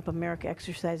Straighten Up America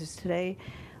exercises today.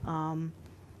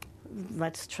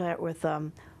 Let's try it with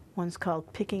one's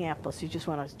called picking apples. You just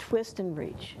want to twist and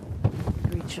reach.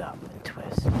 Reach up and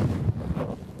twist.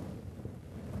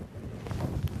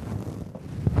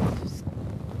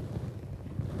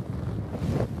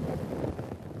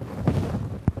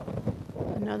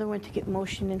 Another one to get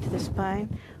motion into the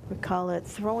spine, we call it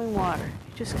throwing water.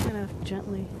 You just kind of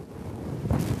gently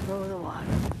throw the water,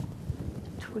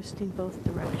 twisting both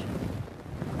directions.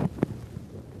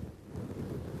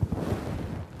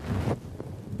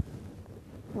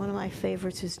 One of my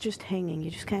favorites is just hanging.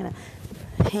 You just kind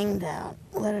of hang down,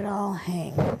 let it all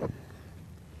hang.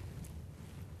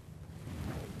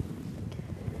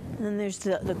 And then there's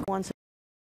the ones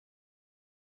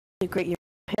that great your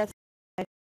path.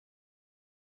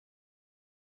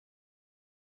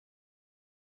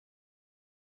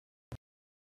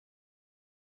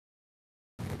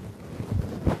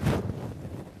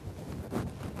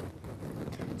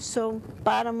 So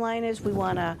bottom line is we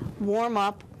want to warm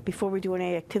up before we do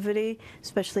any activity,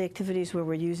 especially activities where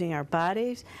we're using our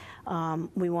bodies.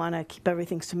 We want to keep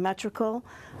everything symmetrical.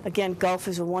 Again, golf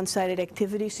is a one-sided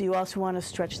activity, so you also want to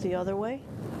stretch the other way.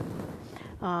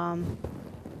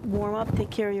 Warm up,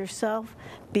 take care of yourself,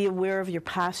 be aware of your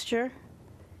posture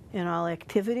in all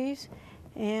activities,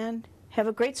 and have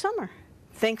a great summer.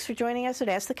 Thanks for joining us at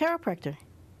Ask the Chiropractor.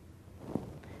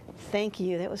 Thank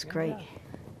you, that was great.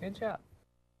 Good job.